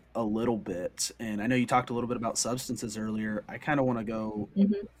just a little bit. And I know you talked a little bit about substances earlier. I kind of want to go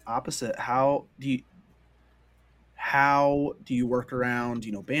opposite. How do you work around,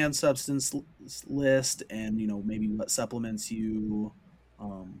 banned substance list, and, maybe what supplements you,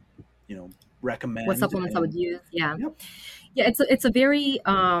 recommend? What supplements I would use. Yeah. Yep. Yeah. It's a very,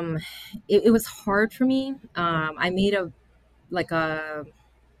 it was hard for me. I made a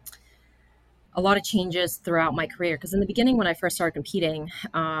lot of changes throughout my career. Because in the beginning, when I first started competing,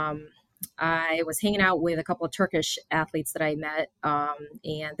 I was hanging out with a couple of Turkish athletes that I met.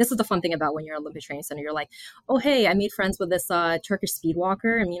 And this is the fun thing about when you're at Olympic Training Center. You're like, oh, hey, I made friends with this Turkish speed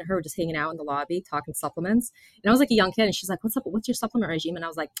walker. And me and her were just hanging out in the lobby talking supplements. And I was like a young kid. And she's like, what's your supplement regime? And I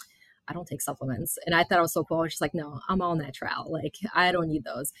was like, I don't take supplements. And I thought it was so cool. She's like, no, I'm all natural. Like, I don't need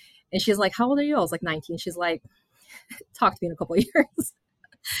those. And she's like, how old are you? I was like 19. She's like, talk to me in a couple of years.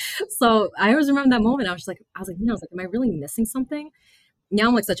 So I always remember that moment. I was like, am I really missing something? Now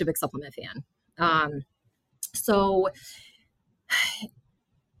I'm like such a big supplement fan. So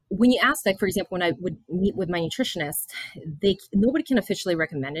when you ask, like, for example, when I would meet with my nutritionist, nobody can officially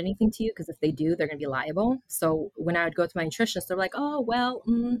recommend anything to you, because if they do, they're going to be liable. So when I would go to my nutritionist, they're like, oh, well,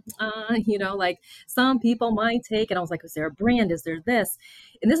 like some people might take, and I was like, is there a brand? Is there this?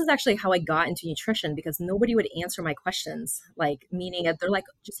 And this is actually how I got into nutrition, because nobody would answer my questions, like, meaning that they're like,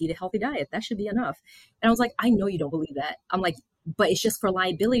 just eat a healthy diet. That should be enough. And I was like, I know you don't believe that. I'm like, but it's just for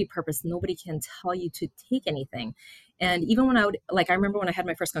liability purpose. Nobody can tell you to take anything. And even when I remember when I had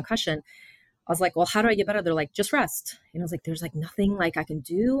my first concussion, I was like, well, how do I get better? They're like, just rest. And I was like, there's like nothing like I can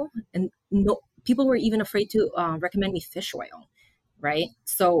do. And no, people were even afraid to recommend me fish oil. Right.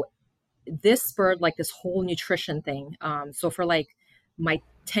 So this spurred like this whole nutrition thing. So for like my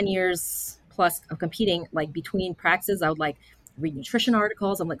 10 years plus of competing, like between practices, I would like read nutrition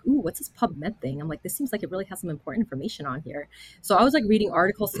articles. I'm like, ooh, what's this PubMed thing? I'm like, this seems like it really has some important information on here. So I was like reading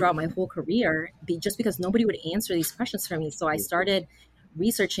articles throughout my whole career, just because nobody would answer these questions for me. So I started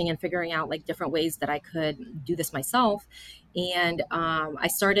researching and figuring out like different ways that I could do this myself. And I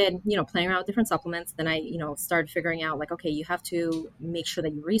started, playing around with different supplements. Then I, started figuring out like, okay, you have to make sure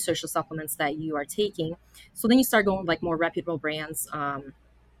that you research the supplements that you are taking. So then you start going with like more reputable brands,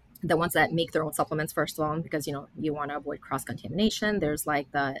 the ones that make their own supplements, first of all, because, you want to avoid cross-contamination. There's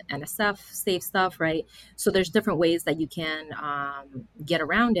like the NSF safe stuff, right? So there's different ways that you can get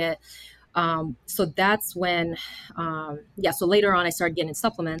around it. So that's when, so later on I started getting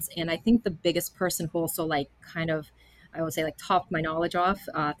supplements. And I think the biggest person who also like kind of, I would say like topped my knowledge off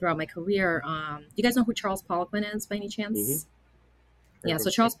throughout my career. Do you guys know who Charles Poliquin is by any chance? Mm-hmm. Yeah. So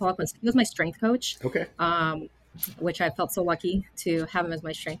Charles Poliquin, he was my strength coach. Okay. Which I felt so lucky to have him as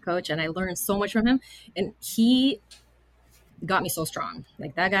my strength coach. And I learned so much from him. And he got me so strong.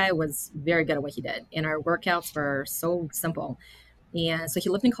 Like that guy was very good at what he did. And our workouts were so simple. And so he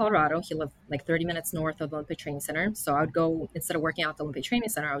lived in Colorado. He lived like 30 minutes north of the Olympic Training Center. So I would go, instead of working out at the Olympic Training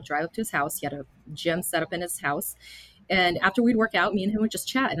Center, I would drive up to his house. He had a gym set up in his house. And after we'd work out, me and him would just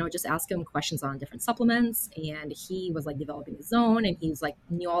chat, and I would just ask him questions on different supplements. And he was like developing his own, and he was like,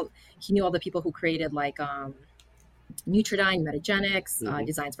 he knew all the people who created like Nutridyne, Metagenics,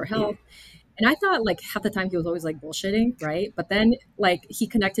 Designs for Health. And I thought like half the time he was always like bullshitting, right? But then like he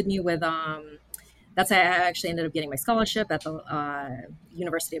connected me with, that's how I actually ended up getting my scholarship at the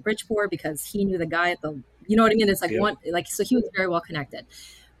University of Bridgeport, because he knew the guy at the, you know what I mean? It's like so he was very well connected.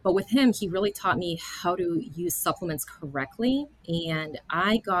 But with him, he really taught me how to use supplements correctly. And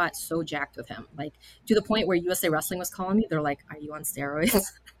I got so jacked with him, like to the point where USA Wrestling was calling me. They're like, are you on steroids?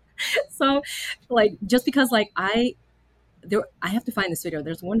 So like, just because like I have to find this video.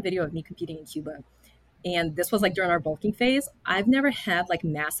 There's one video of me competing in Cuba. And this was like during our bulking phase. I've never had like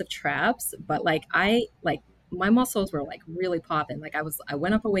massive traps, but like my muscles were like really popping. Like I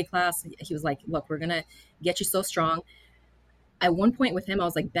went up a weight class. He was like, look, we're going to get you so strong. At one point with him, I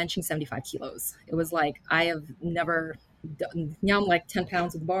was like benching 75 kilos. It was like, I have never done, now I'm like 10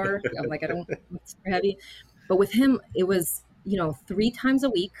 pounds with the bar. I'm like, I don't, it's super heavy. But with him, it was, 3 times a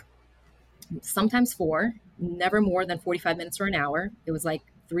week, sometimes 4, never more than 45 minutes or an hour. It was like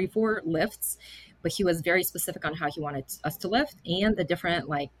 3-4 lifts, but he was very specific on how he wanted us to lift and the different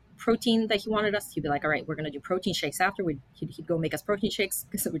like protein that he wanted us. He'd be like, all right, we're going to do protein shakes after. He'd go make us protein shakes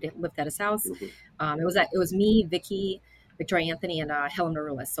because we'd lift at his house. Mm-hmm. It was me, Victoria Anthony, and Helen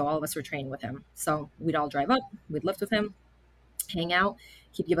Maroulis. So all of us were training with him. So we'd all drive up, we'd lift with him, hang out.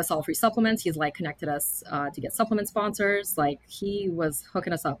 He'd give us all free supplements. He's like connected us to get supplement sponsors. Like he was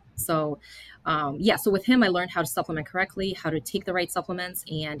hooking us up. So so with him, I learned how to supplement correctly, how to take the right supplements.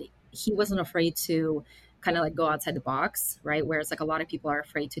 And he wasn't afraid to kind of like go outside the box, right? Whereas like a lot of people are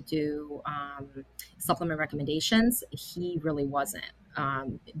afraid to do supplement recommendations. He really wasn't.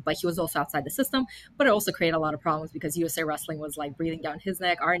 But he was also outside the system, but it also created a lot of problems because USA Wrestling was like breathing down his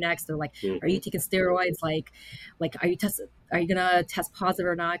neck, our necks. They're like, are you taking steroids? Like, are you going to test positive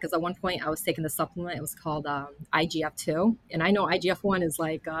or not? Because at one point I was taking the supplement. It was called IGF-2. And I know IGF-1 is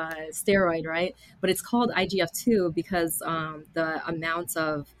like steroid, right? But it's called IGF-2 because the amounts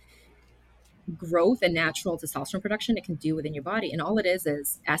of growth and natural testosterone production it can do within your body. And all it is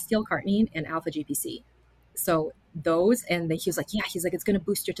acetyl-carnitine and alpha-GPC. So those, and he was like, it's going to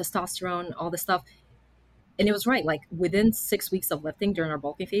boost your testosterone, all this stuff. And it was right. Like within 6 weeks of lifting during our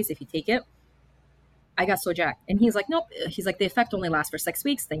bulking phase, if you take it, I got so jacked. And he's like, nope. He's like, the effect only lasts for 6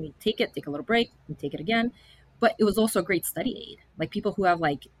 weeks. Then you take it, take a little break, and take it again. But it was also a great study aid. Like people who have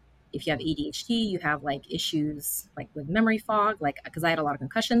like, if you have ADHD, you have like issues like with memory fog, like, because I had a lot of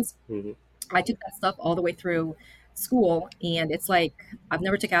concussions. Mm-hmm. I took that stuff all the way through school, and it's like I've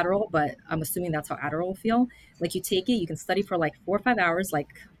never took Adderall, but I'm assuming that's how Adderall will feel. Like you take it, you can study for like 4 or 5 hours, like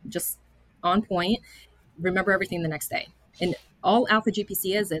just on point, remember everything the next day. And all alpha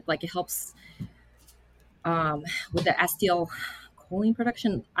GPC is, it helps with the acetylcholine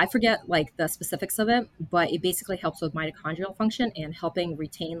production. I forget like the specifics of it, but it basically helps with mitochondrial function and helping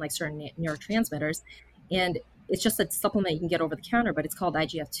retain like certain neurotransmitters. And it's just a supplement you can get over the counter, but it's called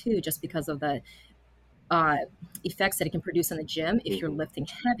IGF-2 just because of the uh, effects that it can produce in the gym if you're lifting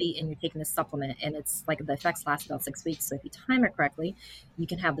heavy and you're taking this supplement. And it's like the effects last about 6 weeks. So if you time it correctly, you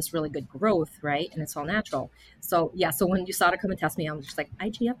can have this really good growth, right? And it's all natural. So yeah, so when USADA come and test me, I'm just like,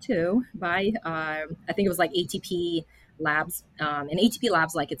 IGF-2 by, I think it was like ATP Labs. And ATP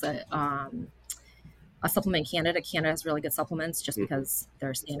Labs, like it's a supplement in Canada. Canada has really good supplements just because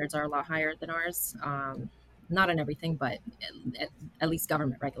their standards are a lot higher than ours. Not in everything, but at least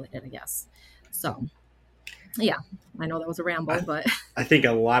government regulated, I guess. So yeah, I know that was a ramble, but I think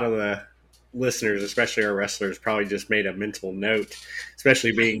a lot of the listeners, especially our wrestlers, probably just made a mental note,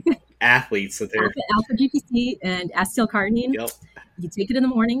 especially being athletes that they're alpha GPC and acetylcarnitine. Yep. You take it in the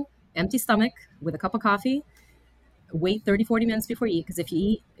morning, empty stomach with a cup of coffee. Wait 30-40 minutes before you eat, because if you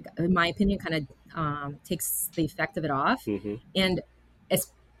eat, in my opinion, kind of takes the effect of it off. And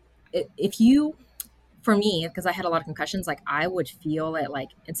if you, for me, because I had a lot of concussions, like I would feel it like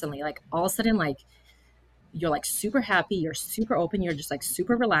instantly, like all of a sudden, like you're like super happy, you're super open, you're just like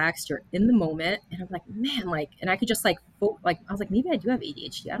super relaxed, you're in the moment. And I'm like, man, like, and I could just like I was like, maybe I do have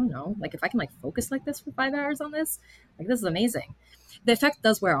ADHD, I don't know, like if I can like focus like this for 5 hours on this, like this is amazing. The effect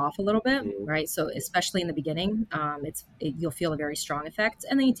does wear off a little bit, right? So especially in the beginning, you'll feel a very strong effect,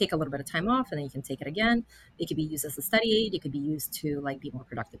 and then you take a little bit of time off, and then you can take it again. It could be used as a study aid. It could be used to like be more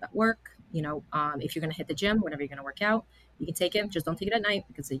productive at work. You know, if you're going to hit the gym, whenever you're going to work out, you can take it. Just don't take it at night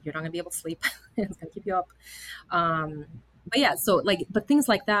because you're not going to be able to sleep. It's going to keep you up. But yeah, so like, but things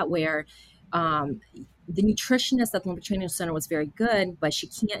like that where the nutritionist at the Olympic Training Center was very good, but she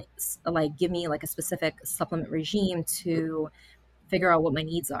can't like give me like a specific supplement regime to figure out what my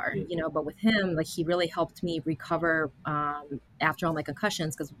needs are, you know. But with him, like he really helped me recover after all my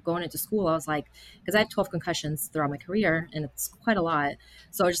concussions, because going into school, I was like, because I had 12 concussions throughout my career, and it's quite a lot.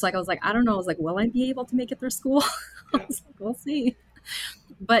 So I was like, I don't know. I was like, will I be able to make it through school? I was like, we'll see.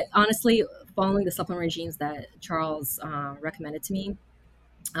 But honestly, following the supplement regimes that Charles recommended to me,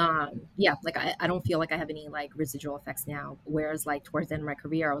 like I don't feel like I have any like residual effects now. Whereas like towards the end of my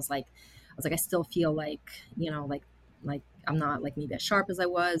career, I was like, I still feel like, you know, like I'm not like maybe as sharp as I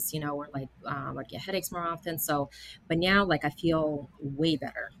was, you know, or like I'd get headaches more often. So, but now like I feel way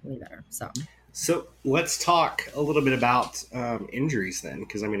better. So let's talk a little bit about injuries then,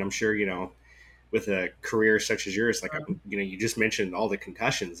 because I mean, I'm sure, you know, with a career such as yours, like you know, you just mentioned all the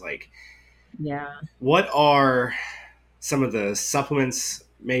concussions. Like, yeah, what are some of the supplements?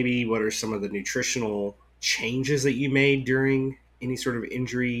 Maybe what are some of the nutritional changes that you made during any sort of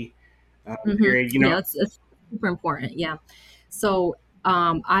injury period? You know, yeah, it's super important. Yeah. So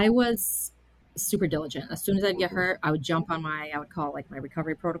I was super diligent. As soon as I'd get hurt, I would jump on I would call like my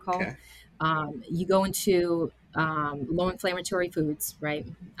recovery protocol. Okay. You go into low inflammatory foods, right?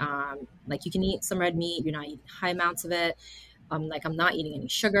 Like you can eat some red meat, you're not eating high amounts of it. Like I'm not eating any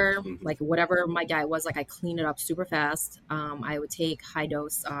sugar, like whatever my diet was, like I clean it up super fast. I would take high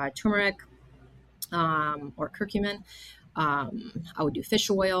dose turmeric or curcumin. I would do fish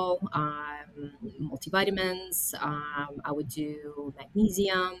oil, multivitamins. I would do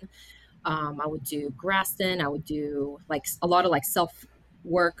magnesium. I would do Graston. I would do like a lot of like self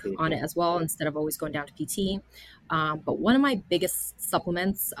work on it as well, instead of always going down to PT. But one of my biggest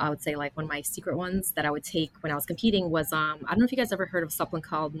supplements, I would say like one of my secret ones that I would take when I was competing was, I don't know if you guys ever heard of a supplement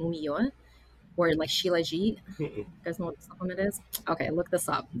called Mumio or like Shilajit. You guys know what the supplement is? Okay, look this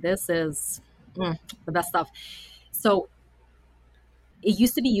up. This is the best stuff. So it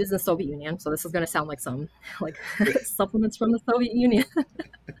used to be used in the Soviet Union. So this is going to sound like some like supplements from the Soviet Union.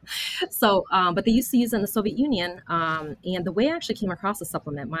 So, but they used to use it in the Soviet Union. And the way I actually came across the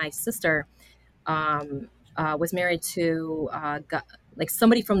supplement, my sister was married to like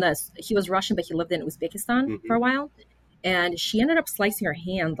somebody from he was Russian, but he lived in Uzbekistan for a while. And she ended up slicing her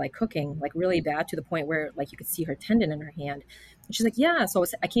hand, like cooking, like really bad, to the point where like you could see her tendon in her hand. And she's like, yeah. So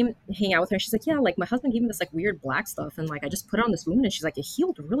I came hang out with her. And she's like, yeah, like my husband gave me this like weird black stuff. And like, I just put it on this wound. And she's like, it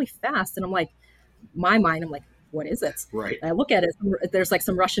healed really fast. And I'm like, I'm like, what is it? Right. And I look at it. There's like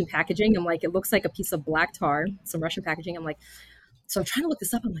some Russian packaging. I'm like, it looks like a piece of black tar, some Russian packaging. I'm like, so I'm trying to look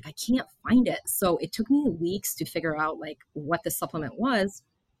this up. I'm like, I can't find it. So it took me weeks to figure out like what this supplement was.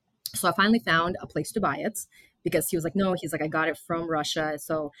 So I finally found a place to buy it. because he was like, no, he's like, I got it from Russia.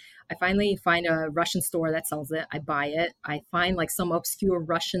 So I finally find a Russian store that sells it. I buy it. I find like some obscure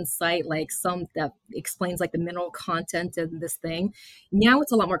Russian site, like some that explains like the mineral content in this thing. Now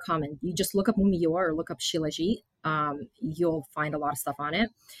it's a lot more common. You just look up Mumiyor or look up Shilajit. You'll find a lot of stuff on it.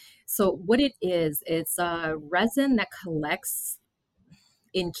 So what it is, it's a resin that collects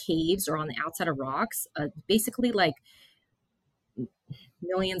in caves or on the outside of rocks, basically like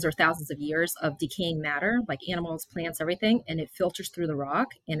millions or thousands of years of decaying matter, like animals, plants, everything, and it filters through the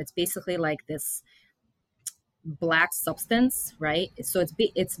rock, and it's basically like this black substance, right? So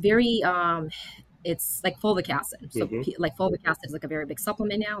it's very it's like fulvic acid. So like fulvic acid is like a very big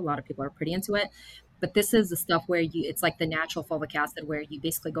supplement now. A lot of people are pretty into it. But this is the stuff where it's like the natural fulvic acid where you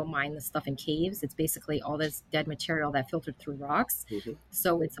basically go mine this stuff in caves. It's basically all this dead material that filtered through rocks.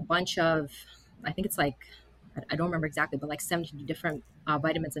 So it's a bunch of, I think it's like, I don't remember exactly, but like 70 different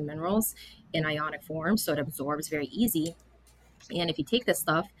vitamins and minerals in ionic form. So it absorbs very easy. And if you take this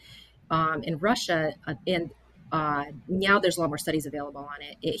stuff in Russia, now there's a lot more studies available on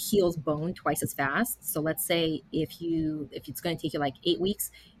it. It heals bone twice as fast. So let's say if it's going to take you like 8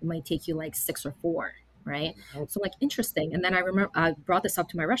 weeks, it might take you like 6 or 4. Right. So like interesting. And then I remember I brought this up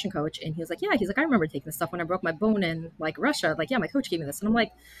to my Russian coach and he was like, I remember taking this stuff when I broke my bone in like Russia. Like, yeah, my coach gave me this. And I'm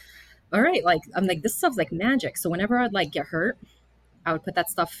like, all right, like I'm like, this stuff's like magic. So whenever I'd like get hurt, I would put that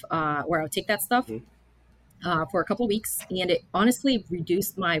stuff where I would take that stuff for a couple of weeks. And it honestly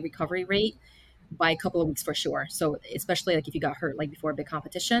reduced my recovery rate by a couple of weeks for sure. So especially like if you got hurt like before a big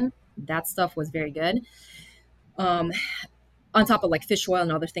competition, that stuff was very good. On top of like fish oil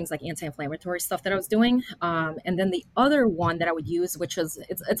and other things like anti-inflammatory stuff that I was doing. And then the other one that I would use, which is,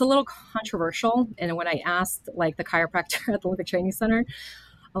 it's a little controversial. And when I asked like the chiropractor at the Olympic Training Center,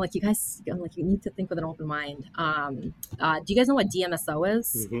 I'm like, you need to think with an open mind. Do you guys know what DMSO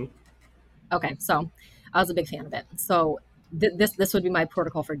is? Okay. So I was a big fan of it. So this would be my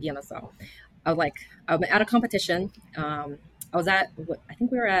protocol for DMSO. I'm at a competition. I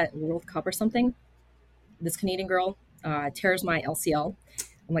think we were at World Cup or something. This Canadian girl tears my LCL.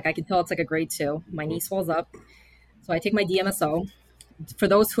 I'm like, I can tell it's like a grade 2. My knee swells up. So I take my DMSO. For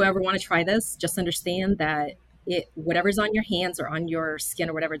those who ever want to try this, just understand that whatever's on your hands or on your skin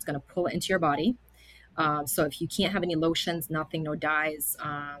or whatever, it's going to pull it into your body. So if you can't have any lotions, nothing, no dyes,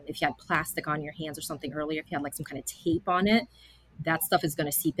 if you had plastic on your hands or something earlier, if you had like some kind of tape on it, that stuff is going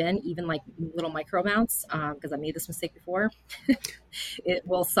to seep in, even like little micro amounts, because I made this mistake before. It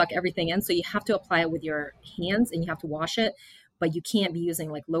will suck everything in. So you have to apply it with your hands and you have to wash it, but you can't be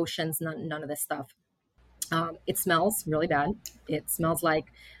using like lotions, none of this stuff. It smells really bad. It smells like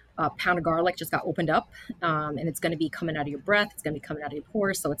a pound of garlic just got opened up, and it's going to be coming out of your breath. It's going to be coming out of your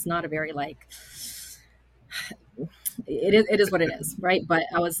pores. So it's not a very like, it is what it is, right? But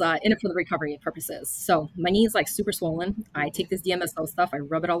I was in it for the recovery purposes. So my knee is like super swollen. I take this DMSO stuff. I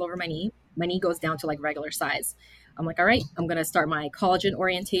rub it all over my knee. My knee goes down to like regular size. I'm like, all right, I'm going to start my collagen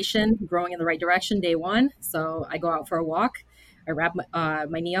orientation, growing in the right direction, day 1. So I go out for a walk. I wrap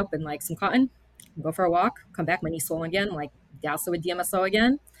my knee up in like some cotton, go for a walk, come back, my knee swollen again, like douse it with DMSO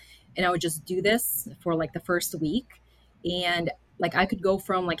again. And I would just do this for like the first week. And like I could go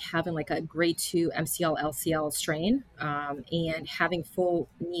from like having like a grade 2 MCL, LCL strain and having full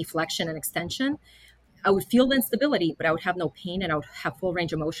knee flexion and extension. I would feel the instability, but I would have no pain and I would have full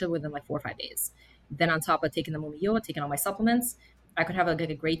range of motion within like 4 or 5 days. Then on top of taking the Mumio, taking all my supplements, I could have like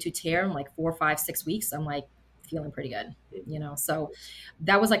a grade 2 tear in like 4, 5, 6 weeks. I'm like feeling pretty good, So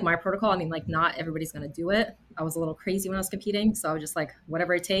that was like my protocol. I mean, like not everybody's going to do it. I was a little crazy when I was competing. So I was just like,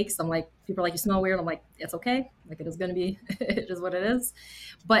 whatever it takes. I'm like, people are like, you smell weird. I'm like, it's okay. Like it is going to be, it is what it is.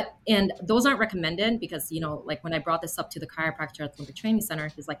 And those aren't recommended because, like when I brought this up to the chiropractor at the Olympic Training Center,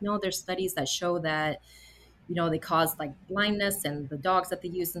 he's like, no, there's studies that show that, they cause like blindness and the dogs that they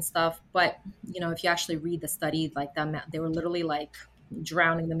use and stuff. But, if you actually read the study, like them, they were literally like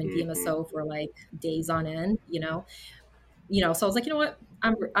drowning them in DMSO for like days on end, so I was like, you know what,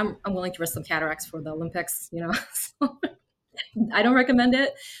 I'm willing to risk some cataracts for the Olympics, So I don't recommend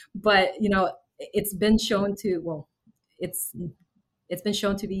it, but it's been shown to, it's been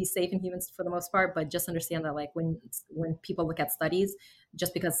shown to be safe in humans for the most part, but just understand that like when people look at studies,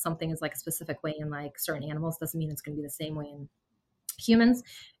 just because something is like a specific way in like certain animals doesn't mean it's going to be the same way in humans.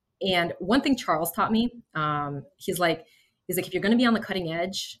 And one thing Charles taught me, he's like, if you're going to be on the cutting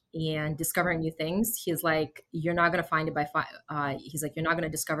edge and discovering new things, he's like, you're not going to find it by, he's like, you're not going to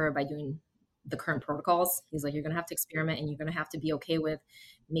discover it by doing the current protocols. He's like, you're going to have to experiment and you're going to have to be okay with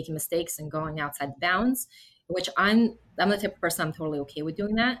making mistakes and going outside the bounds, which I'm the type of person I'm totally okay with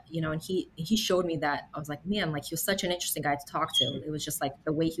doing that, and he showed me that. I was like, man, like he was such an interesting guy to talk to. It was just like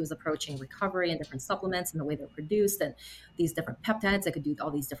the way he was approaching recovery and different supplements and the way they're produced and these different peptides that could do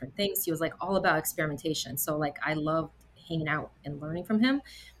all these different things. He was like all about experimentation. So like I loved hanging out and learning from him.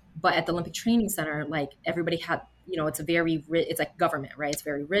 But at the Olympic Training Center, like everybody had, it's like government, right? It's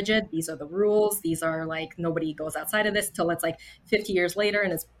very rigid. These are the rules. These are like, nobody goes outside of this till it's like 50 years later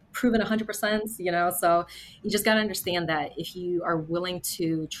and it's proven 100%, so you just got to understand that if you are willing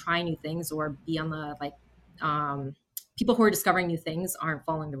to try new things or be on the people who are discovering new things aren't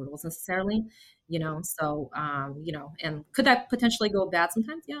following the rules necessarily, and could that potentially go bad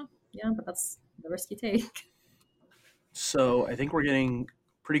sometimes? Yeah, but that's the risk you take. So I think we're getting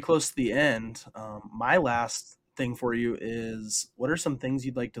pretty close to the end. My last thing for you is, what are some things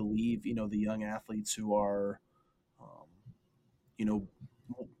you'd like to leave, the young athletes who are, um, you know,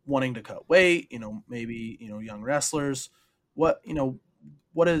 wanting to cut weight, maybe, young wrestlers, what,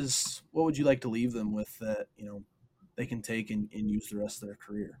 what would you like to leave them with that, they can take and use the rest of their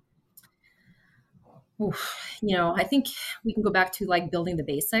career? Oof, I think we can go back to like building the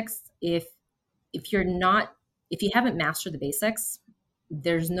basics. If you're not, if you haven't mastered the basics,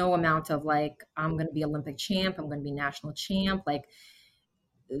 there's no amount of like, I'm going to be Olympic champ, I'm going to be national champ. Like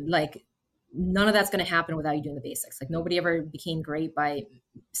none of that's going to happen without you doing the basics. Like nobody ever became great by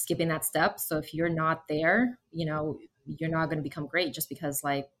skipping that step. So if you're not there, you're not going to become great just because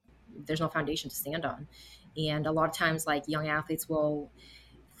like there's no foundation to stand on. And a lot of times like young athletes will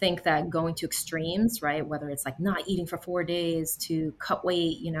think that going to extremes, right? Whether it's like not eating for 4 days to cut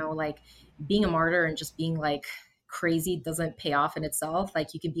weight, like being a martyr and just being like crazy doesn't pay off in itself.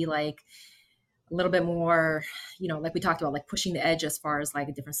 Like you can be like a little bit more, like we talked about, like pushing the edge as far as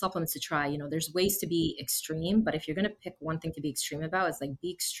like different supplements to try. There's ways to be extreme, but if you're going to pick one thing to be extreme about, it's like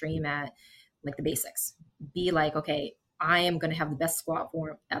be extreme at like the basics. Be like, okay, I am going to have the best squat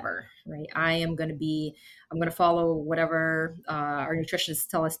form ever, right? I'm going to follow whatever our nutritionists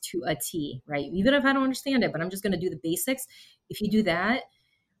tell us to a T, right? Even if I don't understand it, but I'm just going to do the basics. If you do that,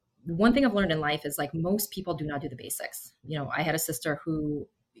 one thing I've learned in life is like most people do not do the basics. I had a sister who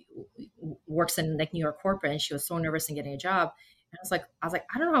works in like New York corporate and she was so nervous in getting a job. And I was like,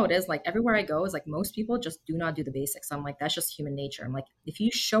 I don't know how it is. Like everywhere I go is like most people just do not do the basics. I'm like, that's just human nature. I'm like, if you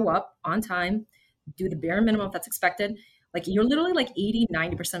show up on time, do the bare minimum that's expected, like you're literally like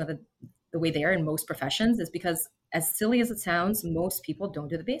 80-90% of the way there in most professions, is because as silly as it sounds, most people don't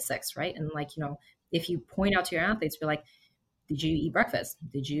do the basics, right? And like, if you point out to your athletes, be like, did you eat breakfast?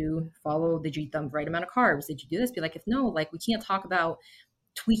 Did you eat the right amount of carbs? Did you do this? Be like, if no, like we can't talk about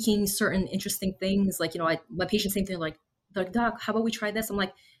tweaking certain interesting things. Like, my patients same thing, like, doc, how about we try this? I'm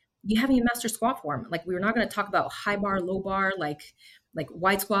like, you haven't even mastered squat form. Like, we're not going to talk about high bar, low bar, like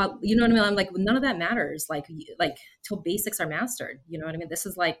wide squat. You know what I mean? I'm like, none of that matters. Like till basics are mastered. You know what I mean? This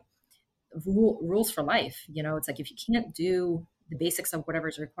is like rules for life. It's like if you can't do the basics of whatever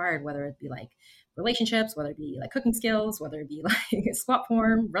is required, whether it be like relationships, whether it be like cooking skills, whether it be like squat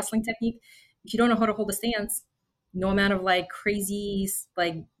form, wrestling technique, if you don't know how to hold a stance, no amount of like crazy,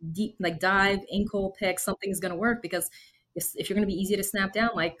 like deep, like dive, ankle pick, something's going to work, because if you're going to be easy to snap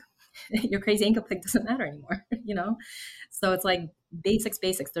down, like your crazy ankle pick doesn't matter anymore, So it's like basics.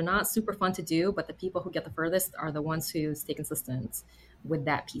 They're not super fun to do, but the people who get the furthest are the ones who stay consistent with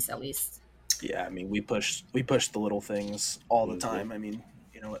that piece, at least. Yeah. I mean, we push the little things all the time. I mean,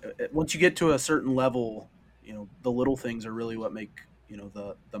 once you get to a certain level, the little things are really what make,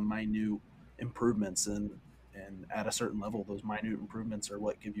 the minute improvements, and at a certain level, those minute improvements are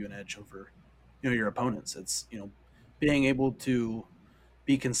what give you an edge over, your opponents. It's, being able to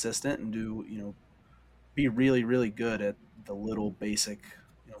be consistent and do, be really, really good at the little basic,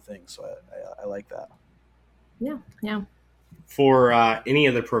 things. So I like that. Yeah. For any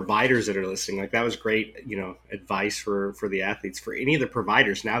of the providers that are listening, like that was great, advice for the athletes. For any of the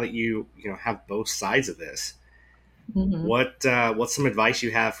providers, now that you have both sides of this, Mm-hmm. What's some advice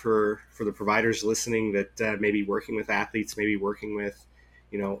you have for the providers listening that may be working with athletes, maybe working with,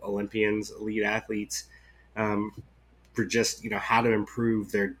 Olympians, elite athletes, for just, how to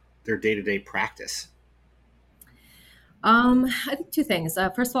improve their day-to-day practice? I think two things.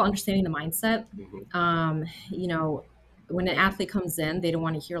 First of all, understanding the mindset. Mm-hmm. When an athlete comes in, they don't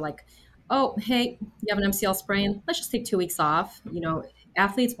want to hear like, oh, hey, you have an MCL sprain, let's just take 2 weeks off.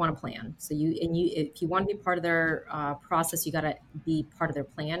 Athletes want a plan. So if you want to be part of their process, you got to be part of their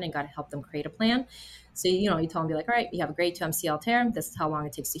plan and got to help them create a plan. So, you tell them, be like, all right, you have a grade 2 MCL tear. This is how long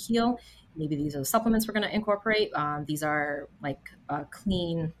it takes to heal. Maybe these are the supplements we're going to incorporate. These are like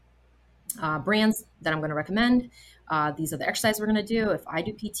clean brands that I'm going to recommend. These are the exercises we're going to do. If I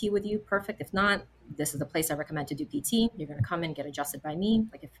do PT with you, perfect. If not, this is the place I recommend to do PT. You're going to come and get adjusted by me.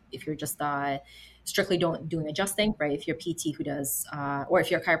 Like if you're just strictly doing adjusting, right? If you're a PT who does, or if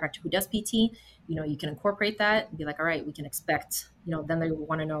you're a chiropractor who does PT, you can incorporate that and be like, all right, we can expect, then they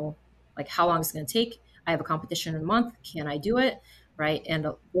want to know like how long it's going to take. I have a competition in a month. Can I do it? Right. And,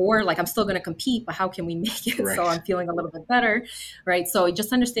 or like, I'm still going to compete, but how can we make it so I'm feeling a little bit better? Right. So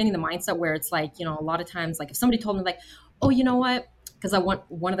just understanding the mindset where it's like, a lot of times, like if somebody told me like, oh, you know what? Because I won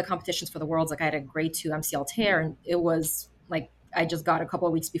one of the competitions for the worlds, like I had a grade 2 MCL tear, and it was like, I just got a couple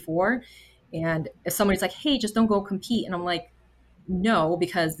of weeks before. And if somebody's like, hey, just don't go compete. And I'm like, no,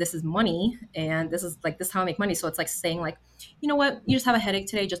 because this is money and this is how I make money. So it's like saying like, you know what, you just have a headache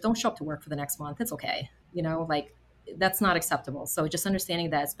today. Just don't show up to work for the next month. It's okay. Like that's not acceptable. So just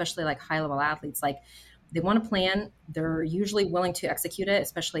understanding that, especially like high level athletes, like they want to plan, they're usually willing to execute it,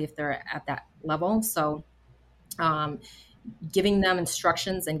 especially if they're at that level. So, giving them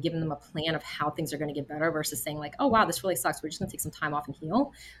instructions and giving them a plan of how things are going to get better versus saying like, oh, wow, this really sucks. We're just going to take some time off and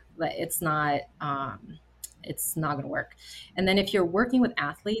heal. But it's not going to work. And then if you're working with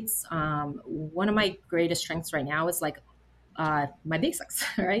athletes, one of my greatest strengths right now is like my basics,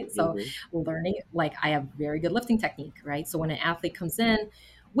 right? So learning, like I have very good lifting technique, right? So when an athlete comes in,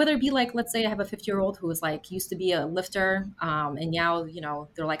 whether it be like, let's say I have a 50-year-old who is like, used to be a lifter. And now,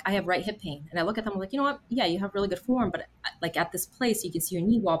 they're like, I have right hip pain. And I look at them, I'm like, you know what? Yeah, you have really good form. But like at this place, you can see your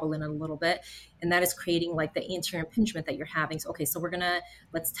knee wobbling a little bit. And that is creating like the anterior impingement that you're having. So, okay, so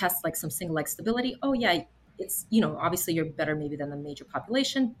let's test like some single leg stability. Oh yeah, it's, obviously you're better maybe than the major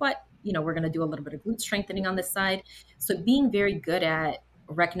population, but we're going to do a little bit of glute strengthening on this side. So being very good at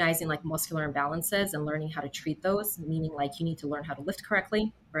recognizing like muscular imbalances and learning how to treat those, meaning like you need to learn how to lift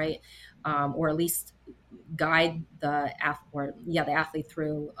correctly, right? Or at least guide the athlete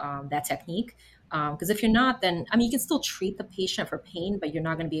through that technique. Because if you're not, then, you can still treat the patient for pain, but you're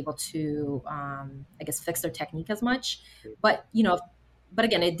not going to be able to, fix their technique as much. But, but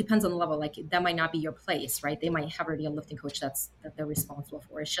again, it depends on the level. Like that might not be your place, right? They might have already a lifting coach that they're responsible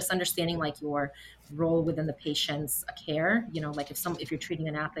for. It's just understanding like your role within the patient's care. Like if you're treating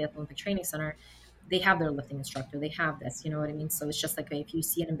an athlete at the Olympic Training Center, they have their lifting instructor. They have this, you know what I mean? So it's just like, if you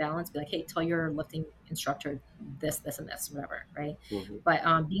see an imbalance, be like, hey, tell your lifting instructor this, and this, whatever, right? But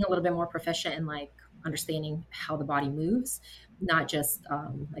being a little bit more proficient in like understanding how the body moves, not just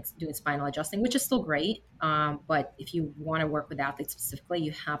like doing spinal adjusting, which is still great. But if you want to work with athletes specifically,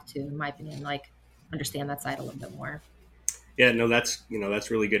 you have to, in my opinion, like understand that side a little bit more. Yeah, no, that's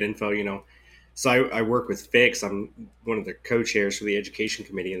really good info. So I work with FIX. I'm one of the co-chairs for the education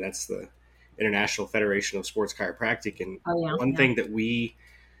committee, and that's the International Federation of Sports Chiropractic. And one thing that we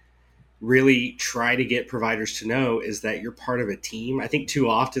really try to get providers to know is that you're part of a team. I think too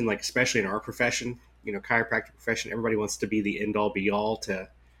often, like especially in our profession, chiropractic profession, everybody wants to be the end all be all to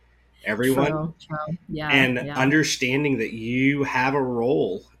everyone. True. Yeah. And understanding that you have a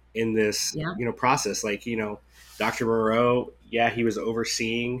role in this, process. Like, Dr. Moreau, he was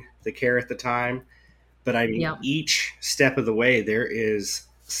overseeing the care at the time, but each step of the way, there is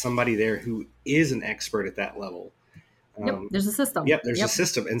somebody there who is an expert at that level. There's a system. There's a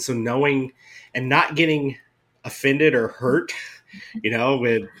system. And so knowing and not getting offended or hurt,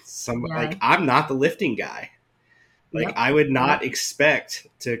 with some, like, I'm not the lifting guy. Like I would not expect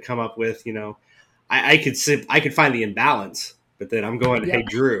to come up with, I could find the imbalance, but then I'm going, hey,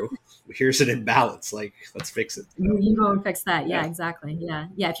 Drew, here's an imbalance. Like, let's fix it. You go and fix that. Yeah, exactly. Yeah.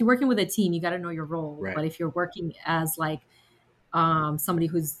 If you're working with a team, you got to know your role. Right. But if you're working as like somebody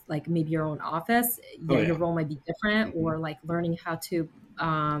who's like maybe your own office, your role might be different, or like learning how to,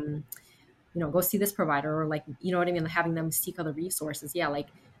 go see this provider, or like, you know what I mean? Having them seek other resources. Yeah. Like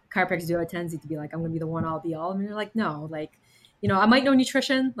chiropractors do have a tendency to be like, I'm going to be the one all be all. And you're like, no, like, I might know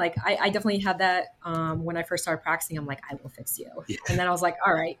nutrition. Like I definitely had that when I first started practicing. I'm like, I will fix you. Yeah. And then I was like,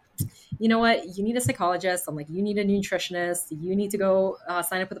 all right, you know what? You need a psychologist. I'm like, you need a nutritionist. You need to go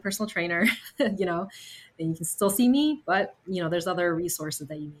sign up with a personal trainer, and you can still see me, but there's other resources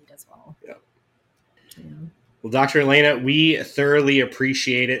that you need as well. Yeah. Well, Dr. Elena, we thoroughly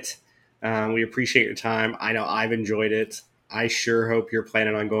appreciate it. We appreciate your time. I know I've enjoyed it. I sure hope you're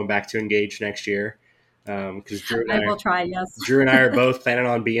planning on going back to Engage next year. Because Drew and I will try. Yes, Drew and I are both planning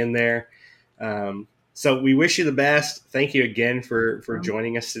on being there. So we wish you the best. Thank you again for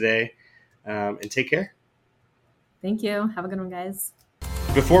joining us today, and take care. Thank you. Have a good one, guys.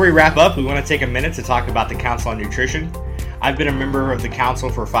 Before we wrap up, we want to take a minute to talk about the Council on Nutrition. I've been a member of the Council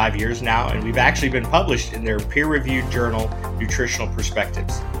for 5 years now, and we've actually been published in their peer-reviewed journal, Nutritional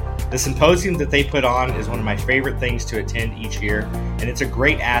Perspectives. The symposium that they put on is one of my favorite things to attend each year, and it's a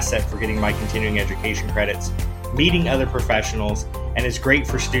great asset for getting my continuing education credits, meeting other professionals, and is great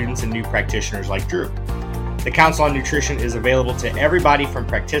for students and new practitioners like Drew. The Council on Nutrition is available to everybody from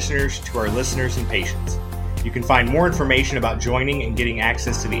practitioners to our listeners and patients. You can find more information about joining and getting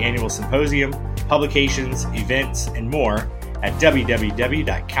access to the annual symposium, publications, events, and more at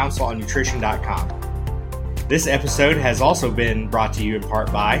www.councilonnutrition.com. This episode has also been brought to you in part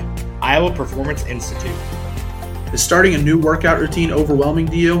by Iowa Performance Institute. Is starting a new workout routine overwhelming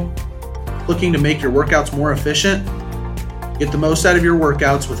to you? Looking to make your workouts more efficient? Get the most out of your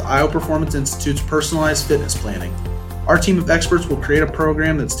workouts with Iowa Performance Institute's personalized fitness planning. Our team of experts will create a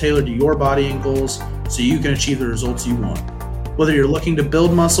program that's tailored to your body and goals so you can achieve the results you want. Whether you're looking to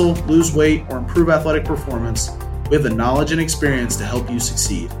build muscle, lose weight, or improve athletic performance, we have the knowledge and experience to help you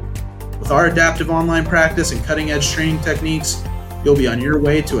succeed. With our adaptive online practice and cutting-edge training techniques, you'll be on your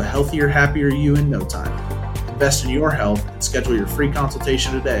way to a healthier, happier you in no time. Invest in your health and schedule your free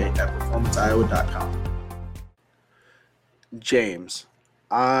consultation today at performanceiowa.com. James,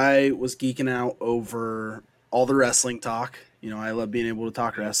 I was geeking out over all the wrestling talk. You know, I love being able to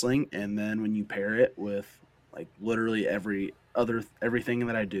talk wrestling, and then when you pair it with like literally everything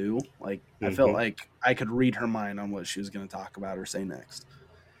that I do, like I felt like I could read her mind on what she was going to talk about or say next.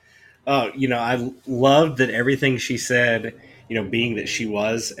 Oh, I loved that everything she said, being that she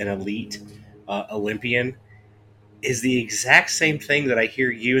was an elite Olympian, is the exact same thing that I hear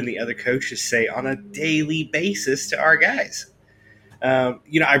you and the other coaches say on a daily basis to our guys.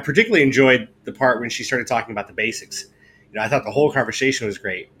 I particularly enjoyed the part when she started talking about the basics. I thought the whole conversation was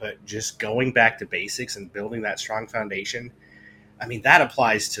great, but just going back to basics and building that strong foundation, I mean, that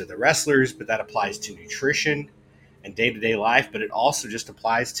applies to the wrestlers, but that applies to nutrition and day-to-day life, but it also just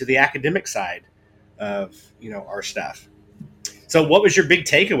applies to the academic side of, our stuff. So what was your big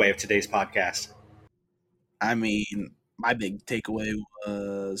takeaway of today's podcast? I mean, my big takeaway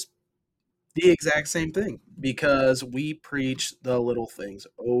was the exact same thing, because we preach the little things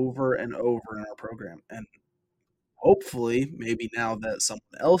over and over in our program. And hopefully, maybe now that someone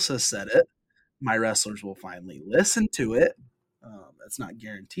else has said it, my wrestlers will finally listen to it. That's not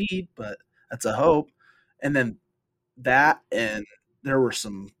guaranteed, but that's a hope. And then that, and there were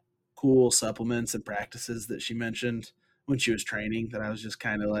some cool supplements and practices that she mentioned when she was training that I was just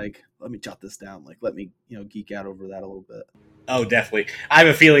kind of like, let me jot this down. Like, let me, geek out over that a little bit. Oh, definitely. I have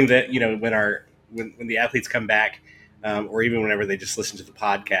a feeling that, when the athletes come back, or even whenever they just listen to the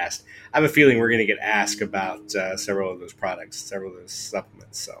podcast, I have a feeling we're going to get asked about several of those products, several of those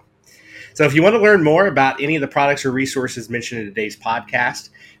supplements. So if you want to learn more about any of the products or resources mentioned in today's podcast,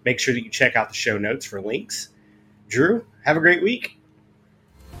 make sure that you check out the show notes for links. Drew, have a great week.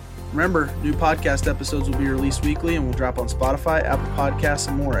 Remember, new podcast episodes will be released weekly and will drop on Spotify, Apple Podcasts,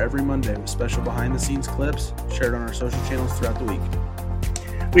 and more every Monday with special behind-the-scenes clips shared on our social channels throughout the week.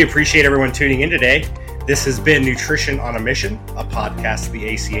 We appreciate everyone tuning in today. This has been Nutrition on a Mission, a podcast of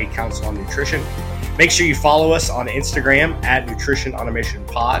the ACA Council on Nutrition. Make sure you follow us on Instagram at Nutrition on a Mission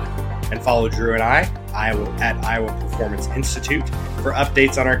Pod, and follow Drew and I at Iowa Performance Institute for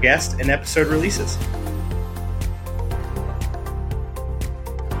updates on our guests and episode releases.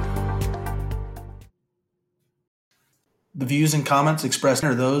 The views and comments expressed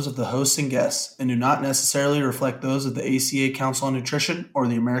are those of the hosts and guests and do not necessarily reflect those of the ACA Council on Nutrition or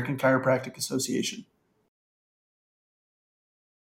the American Chiropractic Association.